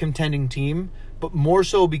cup contending team, but more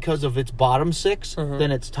so because of its bottom 6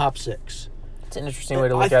 than its top 6. It's an interesting way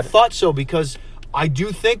to look at I it. thought so because I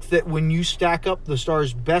do think that when you stack up the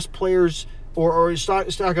Stars' best players or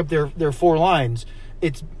stack up their 4 lines,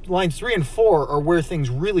 it's lines 3 and 4 are where things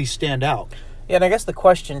really stand out. Yeah, and I guess the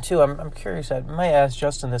question, too, I'm curious, I might ask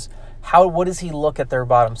Justin this, what does he look at their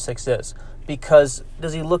bottom 6 is? Because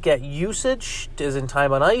does he look at usage? Does in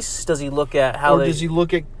time on ice? Does he look at how does he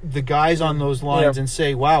look at the guys on those lines and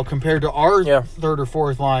say, wow, compared to our third or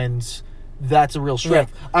fourth lines, that's a real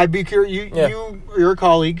strength? Yeah. I'd be curious. You're a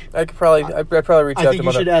colleague. I'd probably reach out to him. I think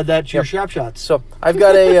you should add that to your Shrap Shots. So I've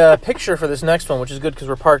got a picture for this next one, which is good because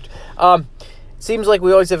we're parked. Seems like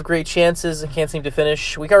we always have great chances and can't seem to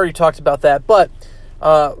finish. We already talked about that, but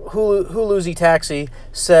Huluzy Taxi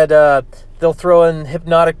said they'll throw in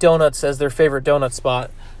Hypnotic Donuts as their favorite donut spot.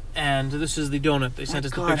 And this is the donut. They sent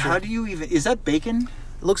us the picture. How do you even... Is that bacon?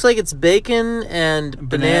 It looks like it's bacon and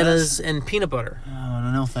bananas and peanut butter.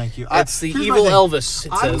 Oh, no, thank you. It's the evil Elvis,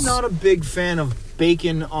 it says. I'm not a big fan of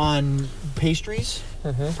bacon on pastries.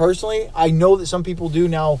 Personally, I know that some people do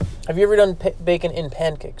now. Have you ever done bacon in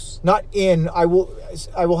pancakes? Not in. I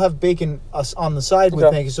will have bacon on the side with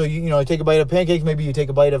pancakes. So you take a bite of pancakes. Maybe you take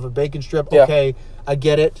a bite of a bacon strip. Yeah. Okay, I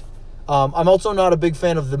get it. I'm also not a big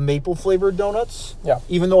fan of the maple flavored donuts. Yeah.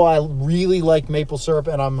 Even though I really like maple syrup,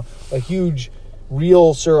 and I'm a huge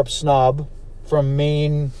real syrup snob from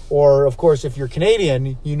Maine, or of course, if you're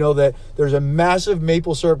Canadian, you know that there's a massive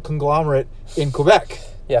maple syrup conglomerate in Quebec.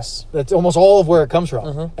 Yes. That's almost all of where it comes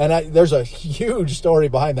from. And there's a huge story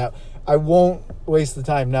behind that. I won't waste the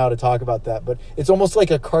time now to talk about that, but it's almost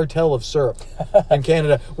like a cartel of syrup in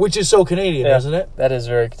Canada, which is so Canadian, isn't it? That is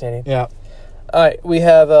very Canadian. Yeah. All right, we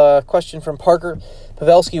have a question from Parker.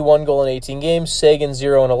 Pavelski 1 goal in 18 games, Sagan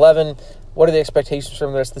 0 and 11. What are the expectations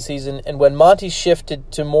from the rest of the season? And when Monty shifted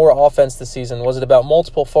to more offense this season, was it about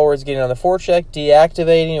multiple forwards getting on the forecheck,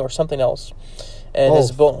 deactivating, or something else? And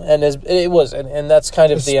it was, and that's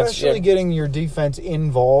kind of the answer. Especially getting your defense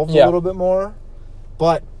involved a little bit more.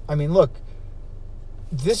 But, I mean, look,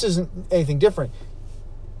 this isn't anything different.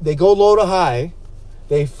 They go low to high.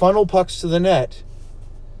 They funnel pucks to the net.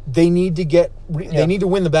 They need to they need to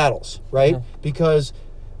win the battles, right? Because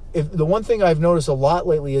if the one thing I've noticed a lot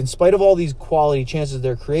lately, in spite of all these quality chances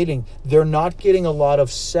they're creating, they're not getting a lot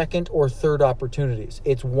of second or third opportunities.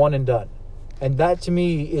 It's one and done. And that, to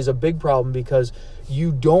me, is a big problem because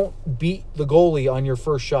you don't beat the goalie on your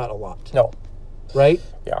first shot a lot. No. Right?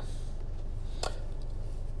 Yeah.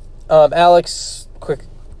 Alex, quick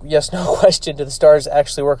yes/no question. Do the Stars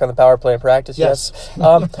actually work on the power play in practice? Yes.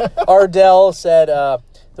 Ardell said,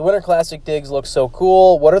 the Winter Classic digs look so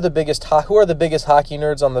cool. Who are the biggest hockey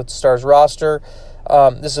nerds on the Stars roster?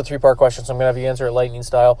 This is a 3-part question, so I'm going to have you answer it lightning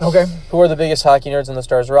style. Okay. Who are the biggest hockey nerds on the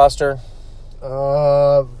Stars roster?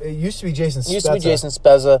 It used to be Jason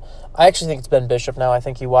Spezza. I actually think it's Ben Bishop now. I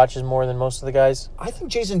think he watches more than most of the guys. I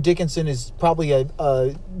think Jason Dickinson is probably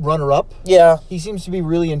a runner-up. Yeah. He seems to be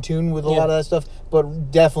really in tune with a lot of that stuff,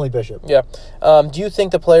 but definitely Bishop. Yeah. Do you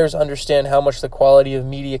think the players understand how much the quality of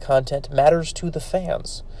media content matters to the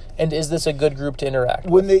fans? And is this a good group to interact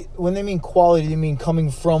with? When they mean quality, they mean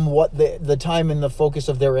coming from what the time and the focus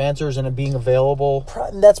of their answers and it being available?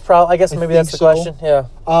 That's probably, I guess maybe that's the question. Yeah.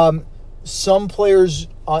 Some players,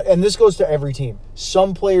 and this goes to every team,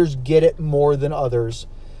 some players get it more than others.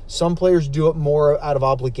 Some players do it more out of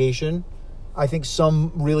obligation. I think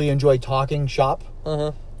some really enjoy talking shop.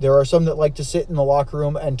 There are some that like to sit in the locker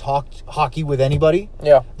room and talk hockey with anybody.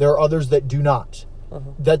 Yeah. There are others that do not.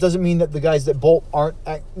 That doesn't mean that the guys that bolt aren't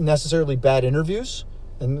necessarily bad interviews,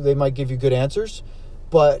 and they might give you good answers,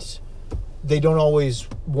 but they don't always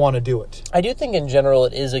want to do it. I do think in general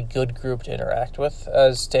it is a good group to interact with,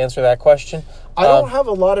 as to answer that question. I don't have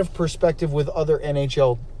a lot of perspective with other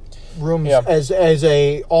NHL rooms as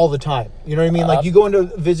a all the time. You know what I mean? Like you go into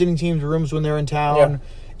visiting teams' rooms when they're in town,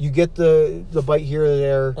 you get the bite here or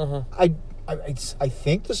there. I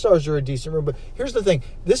think the Stars are a decent room, but here's the thing.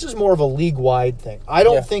 This is more of a league-wide thing. I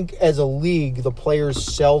don't think as a league the players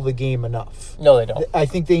sell the game enough. No, they don't. I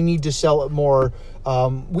think they need to sell it more.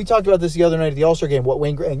 We talked about this the other night at the All-Star game.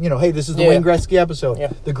 Hey, this is the Wayne Gretzky episode.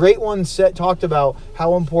 Yeah. The Great One talked about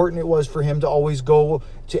how important it was for him to always go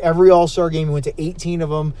to every All-Star game. He went to 18 of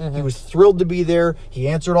them. He was thrilled to be there. He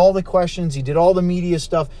answered all the questions. He did all the media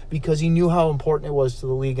stuff because he knew how important it was to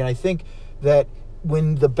the league. And I think that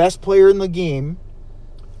when the best player in the game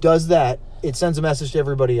does that, it sends a message to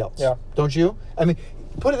everybody else. Yeah. Don't you? I mean,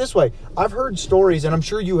 put it this way. I've heard stories, and I'm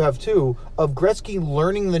sure you have too, of Gretzky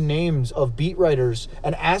learning the names of beat writers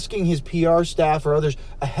and asking his PR staff or others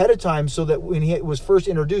ahead of time so that when he was first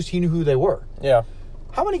introduced, he knew who they were. Yeah.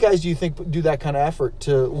 How many guys do you think do that kind of effort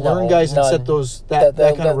to learn guys none. and set those that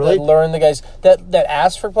kind of relate? Learn the guys that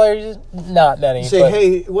ask for players. Not many. Say,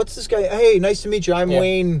 hey, what's this guy? Hey, nice to meet you. I'm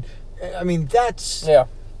Wayne. I mean, that's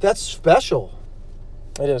special.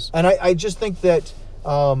 It is, and I just think that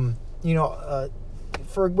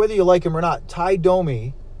for whether you like him or not, Ty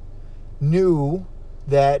Domi knew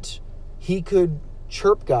that he could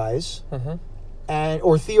chirp guys,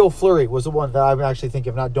 or Theo Fleury was the one that I'm actually thinking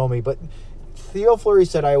of, not Domi, but Theo Fleury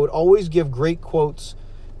said I would always give great quotes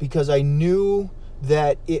because I knew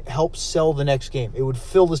that it helped sell the next game. It would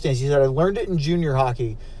fill the stands. He said I learned it in junior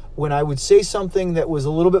hockey. When I would say something that was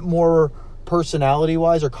a little bit more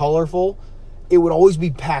personality-wise or colorful, it would always be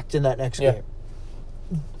packed in that next game.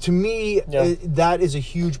 To me, that is a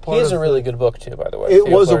huge part of it. He has a really good book, too, by the way. It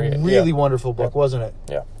was a really wonderful book, wasn't it?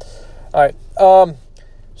 Yeah. All right.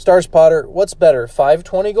 Stars Potter, what's better,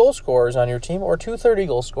 520 goal scorers on your team or 230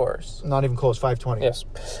 goal scorers? Not even close, 520. Yes.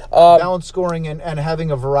 Balanced scoring and having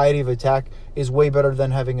a variety of attack is way better than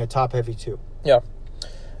having a top-heavy 2. Yeah.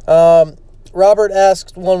 Robert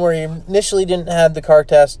asked one where he initially didn't have the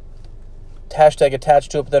CarCast hashtag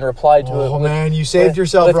attached to it, but then replied to it. Oh, man, you saved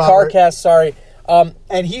yourself, with Robert. CarCast, sorry.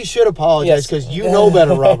 And he should apologize because you know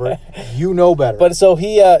better, Robert. You know better. But so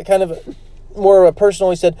he kind of more of a personal,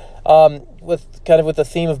 he said, with the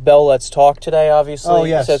theme of Bell Let's Talk today, obviously. Oh,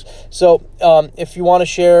 yes. He says, so if you want to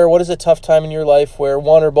share, what is a tough time in your life where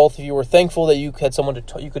one or both of you were thankful that you had someone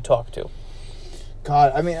you could talk to?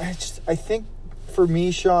 God, I mean, I think for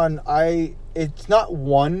me, Sean, it's not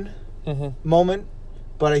one moment,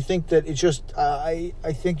 but I think that it's just, I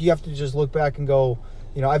think you have to just look back and go,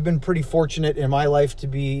 I've been pretty fortunate in my life to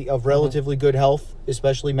be of relatively good health,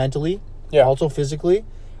 especially mentally, also physically.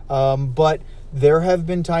 But there have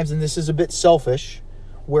been times, and this is a bit selfish,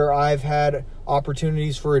 where I've had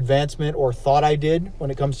opportunities for advancement or thought I did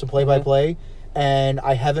when it comes to play-by-play, and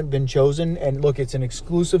I haven't been chosen. And look, it's an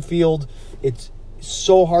exclusive field. It's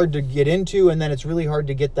so hard to get into, and then it's really hard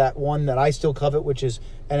to get that one that I still covet, which is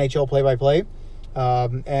NHL play-by-play.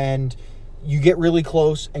 And you get really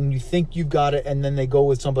close, and you think you've got it, and then they go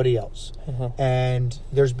with somebody else. And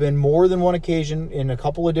there's been more than one occasion in a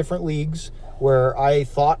couple of different leagues where I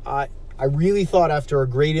really thought after a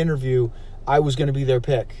great interview I was going to be their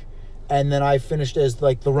pick, and then I finished as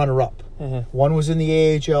like the runner-up. One was in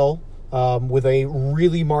the AHL with a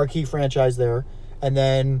really marquee franchise there, and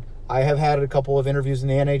then I have had a couple of interviews in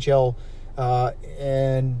the NHL,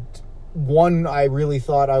 and one I really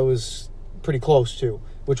thought I was pretty close to,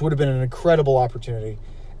 which would have been an incredible opportunity.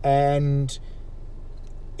 And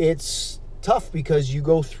it's tough because you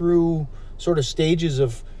go through sort of stages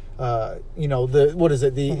of the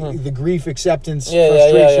grief, acceptance,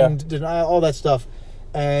 frustration, denial, all that stuff.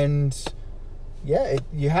 And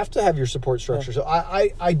you have to have your support structure. So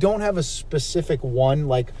I don't have a specific one,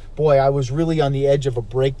 like, boy, I was really on the edge of a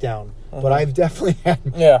breakdown. But I've definitely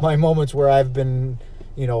had my moments where I've been,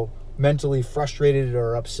 mentally frustrated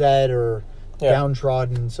or upset or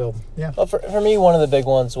downtrodden. So, Well, for me, one of the big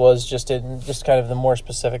ones was just kind of the more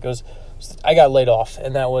specific. It was I got laid off,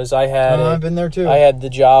 and that was I've been there too. I had the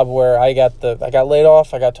job where I got laid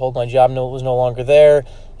off. I got told my job was no longer there,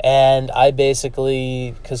 and I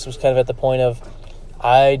basically, because it was kind of at the point of,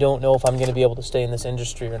 I don't know if I'm going to be able to stay in this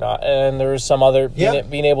industry or not. And there was some other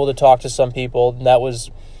being able to talk to some people, and that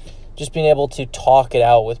was just being able to talk it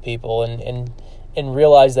out with people and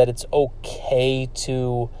realize that it's okay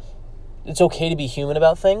to be human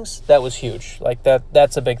about things. That was huge. Like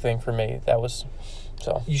that's a big thing for me. That was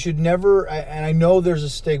so. You should never, and I know there's a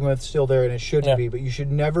stigma still there, and it shouldn't be, but you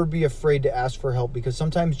should never be afraid to ask for help, because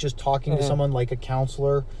sometimes just talking to someone like a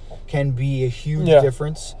counselor can be a huge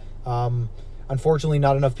difference. Unfortunately,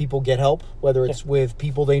 not enough people get help, whether it's with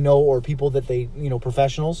people they know or people that they,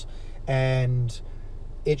 professionals, and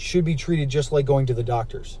it should be treated just like going to the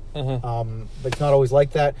doctors. But it's not always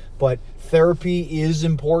like that. But therapy is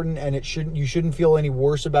important, and you shouldn't feel any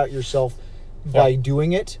worse about yourself by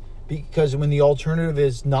doing it, because when the alternative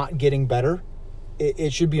is not getting better,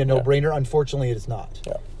 it should be a no-brainer. Unfortunately, it is not.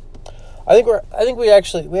 Yeah. I think we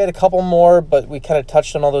had a couple more, but we kind of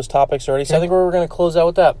touched on all those topics already. So I think we're going to close out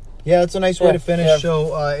with that. Yeah, it's a nice way to finish. Yeah.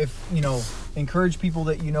 So if encourage people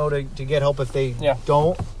that to get help if they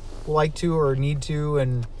don't like to or need to.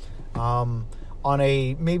 And on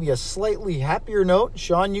maybe a slightly happier note,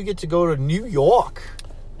 Sean, you get to go to New York.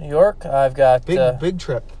 New York, I've got big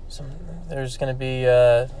trip. There's going to be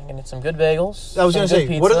gonna some good bagels. I was going to say,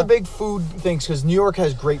 pizza. What are the big food things? Because New York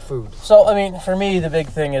has great food. So, I mean, for me, the big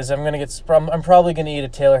thing is I'm probably going to eat a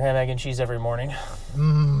Taylor ham, egg, and cheese every morning.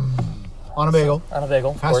 On a bagel. On a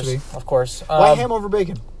bagel, of course. Why ham over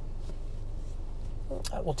bacon?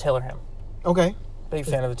 Well, Taylor ham. Okay. Big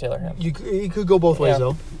fan of the Taylor ham. You could go both ways,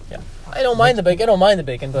 though. Yeah. I don't mind the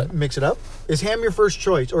bacon, but... Mix it up. Is ham your first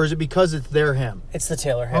choice, or is it because it's their ham? It's the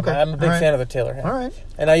Taylor ham. Okay. I'm a big fan of the Taylor ham. All right.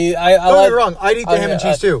 And I don't get me wrong. I'd eat the ham and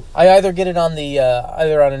cheese, too. I either get it on the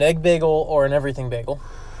either on an egg bagel or an everything bagel.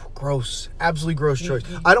 Gross. Absolutely gross choice.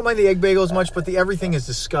 I don't mind the egg bagel as much, but the everything is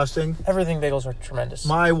disgusting. Everything bagels are tremendous.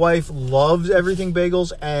 My wife loves everything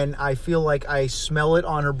bagels, and I feel like I smell it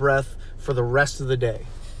on her breath for the rest of the day.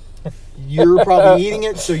 You're probably eating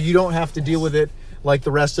it, so you don't have to deal with it like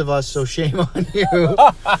the rest of us, so shame on you.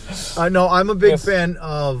 No, I'm a big fan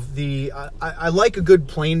of the... I like a good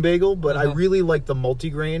plain bagel, but I really like the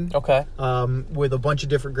multigrain. Okay. With a bunch of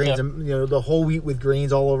different grains, and the whole wheat with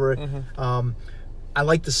grains all over it. I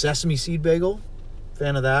like the sesame seed bagel.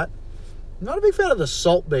 Fan of that. I'm not a big fan of the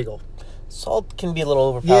salt bagel. Salt can be a little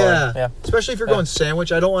overpowering. Yeah. Especially if you're going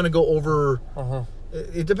sandwich. I don't want to go over...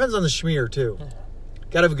 It depends on the schmear, too.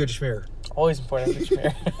 Gotta have a good schmear. Always important to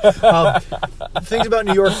have a schmear. Things about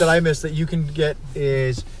New York that I miss that you can get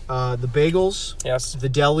is the bagels, yes, the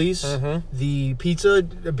delis, the pizza.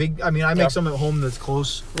 I make some at home that's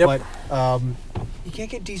close, but you can't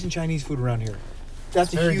get decent Chinese food around here.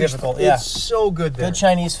 That's very huge, difficult. It's so good there. Good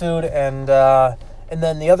Chinese food, and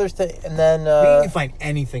then the other thing, and then you can find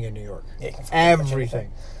anything in New York. Yeah, you can find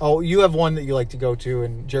everything. Oh, you have one that you like to go to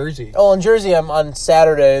in Jersey. Oh, in Jersey, I'm on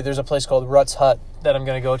Saturday. There's a place called Rutt's Hut that I'm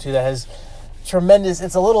going to go to that has tremendous.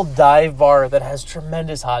 It's a little dive bar that has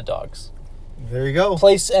tremendous hot dogs. There you go.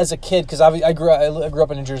 Place as a kid, because I grew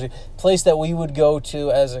up in New Jersey. Place that we would go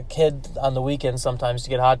to as a kid on the weekends sometimes to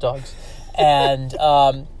get hot dogs, and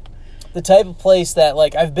the type of place that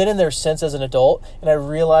I've been in there since as an adult, and I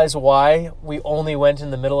realize why we only went in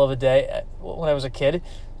the middle of a day when I was a kid.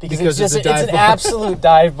 Because it's an absolute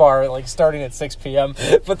dive bar, starting at 6 p.m.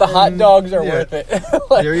 But the hot dogs are worth it.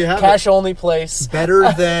 There you have cash only place.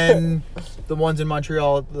 Better than the ones in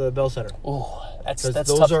Montreal at the Bell Center. Ooh, that's those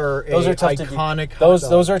tough. Those are tough iconic. To beat.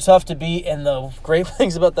 Those are tough to beat. And the great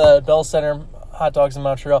things about the Bell Center hot dogs in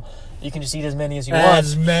Montreal, you can just eat as many as you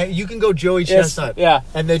want. You can go Joey Chestnut. Yeah.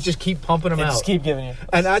 And they just keep pumping them out. Just keep giving you.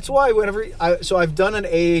 And that's why so I've done an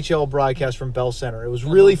AHL broadcast from Bell Center. It was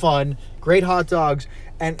really fun. Great hot dogs.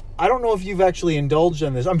 And I don't know if you've actually indulged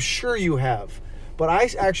in this. I'm sure you have. But I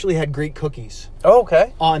actually had great cookies. Oh,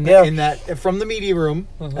 okay. In that from the media room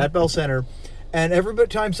at Bell Center. And every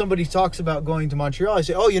time somebody talks about going to Montreal, I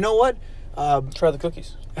say, oh, you know what? Try the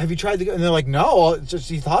cookies. Have you tried the... And they're like, no, it's just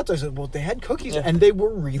these hot dogs. I said, well, they had cookies, and they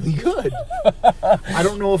were really good. I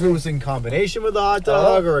don't know if it was in combination with the hot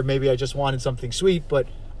dog, or maybe I just wanted something sweet, but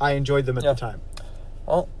I enjoyed them at the time.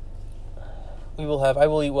 Well, I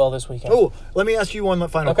will eat well this weekend. Oh, let me ask you one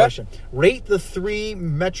final question. Rate the three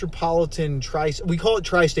metropolitan we call it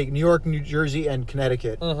tri-state, New York, New Jersey, and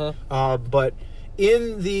Connecticut. But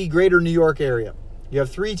in the greater New York area, you have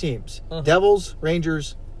three teams: Devils,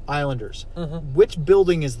 Rangers, Islanders. Which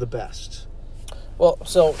building is the best? Well,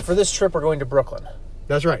 so for this trip, we're going to Brooklyn.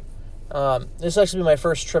 That's right. This will actually be my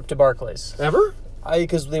first trip to Barclays. Ever?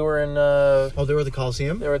 Because they were in... they were at the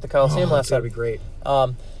Coliseum? They were at the Coliseum last time. That'd be great.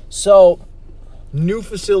 So... New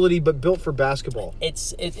facility, but built for basketball.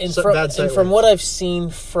 From what I've seen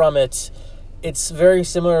from it, it's very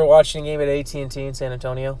similar to watching a game at AT&T in San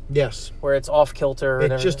Antonio. Yes. Where it's off-kilter.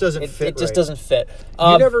 It just doesn't fit It just doesn't fit.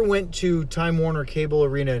 You never went to Time Warner Cable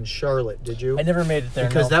Arena in Charlotte, did you? I never made it there,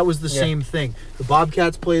 because that was the same thing. The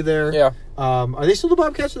Bobcats play there. Yeah. Are they still the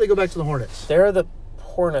Bobcats, or they go back to the Hornets? They're the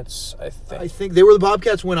Hornets, I think. I think they were the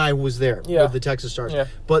Bobcats when I was there with the Texas Stars. Yeah.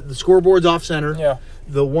 But the scoreboard's off-center. Yeah.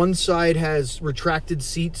 The one side has retracted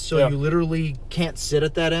seats, so you literally can't sit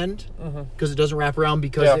at that end because it doesn't wrap around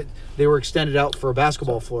because they were extended out for a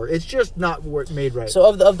basketball floor. It's just not made right. So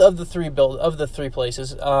of the three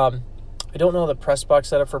places, I don't know the press box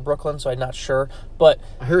setup for Brooklyn, so I'm not sure. But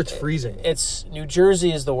I heard it's freezing. It's New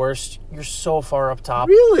Jersey is the worst. You're so far up top.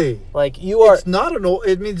 Really? You are. It's not an old.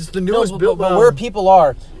 It means it's the newest built. But where people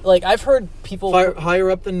are, I've heard people higher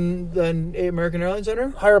up than American Airlines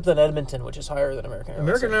Center. Higher up than Edmonton, which is higher than American Airlines.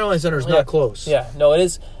 American Airlines Center is not close. Yeah, no, it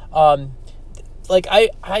is. I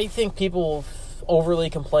think people overly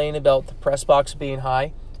complain about the press box being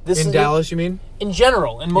high. In Dallas, you mean? In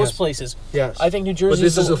general, in most places. Yes. I think New Jersey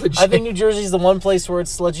is the one place where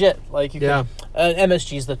it's legit.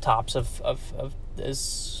 MSG is the tops of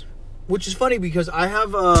this. Which is funny because I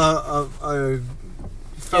have a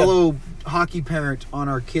fellow hockey parent on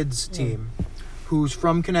our kids team who's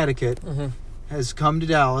from Connecticut, has come to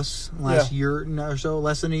Dallas last year or so,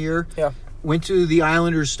 less than a year. Yeah. Went to the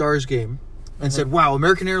Islanders Stars game and said, "Wow,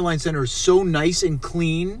 American Airlines Center is so nice and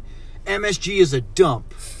clean. MSG is a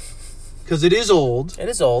dump." Because it is old. It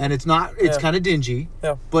is old. And it's not. It's kind of dingy.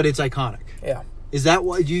 Yeah. But it's iconic. Yeah. Is that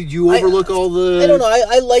why you overlook all the? I don't know.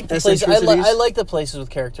 I like the places. eccentricities? I like the places with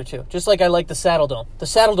character too. Just like I like the Saddle Dome. The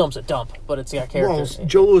Saddle Dome's a dump, but it's got character. Well,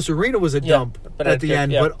 Joe Louis Arena was a dump but at the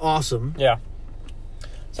end, but awesome. Yeah.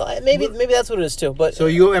 So maybe that's what it is too. But so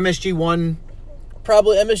you go MSG 1,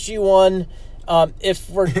 probably MSG 1. If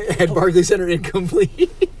we're at Barclays Center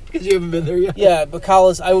incomplete because you haven't been there yet. Yeah, but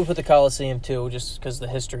I would put the Coliseum too, just because of the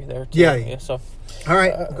history there. Too. Yeah. So. All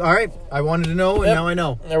right. I wanted to know, and now I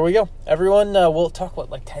know. There we go. Everyone, we'll talk,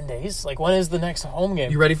 10 days? Like, when is the next home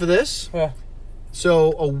game? You ready for this? Yeah.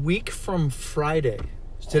 So, a week from Friday.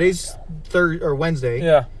 Today's Wednesday.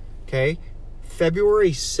 Yeah. Okay.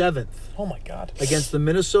 February 7th. Oh, my God. Against the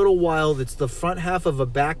Minnesota Wild. It's the front half of a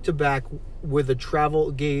back-to-back with a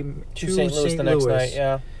travel game to St. Louis the next night,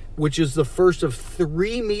 yeah. Which is the first of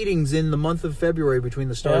 3 meetings in the month of February between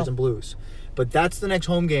the Stars and Blues. But that's the next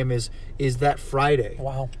home game is that Friday.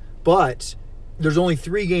 Wow. But there's only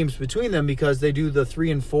 3 games between them because they do the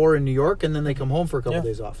 3 and 4 in New York, and then they come home for a couple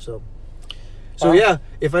days off. So yeah,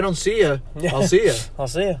 if I don't see you, I'll see you. I'll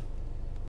see you.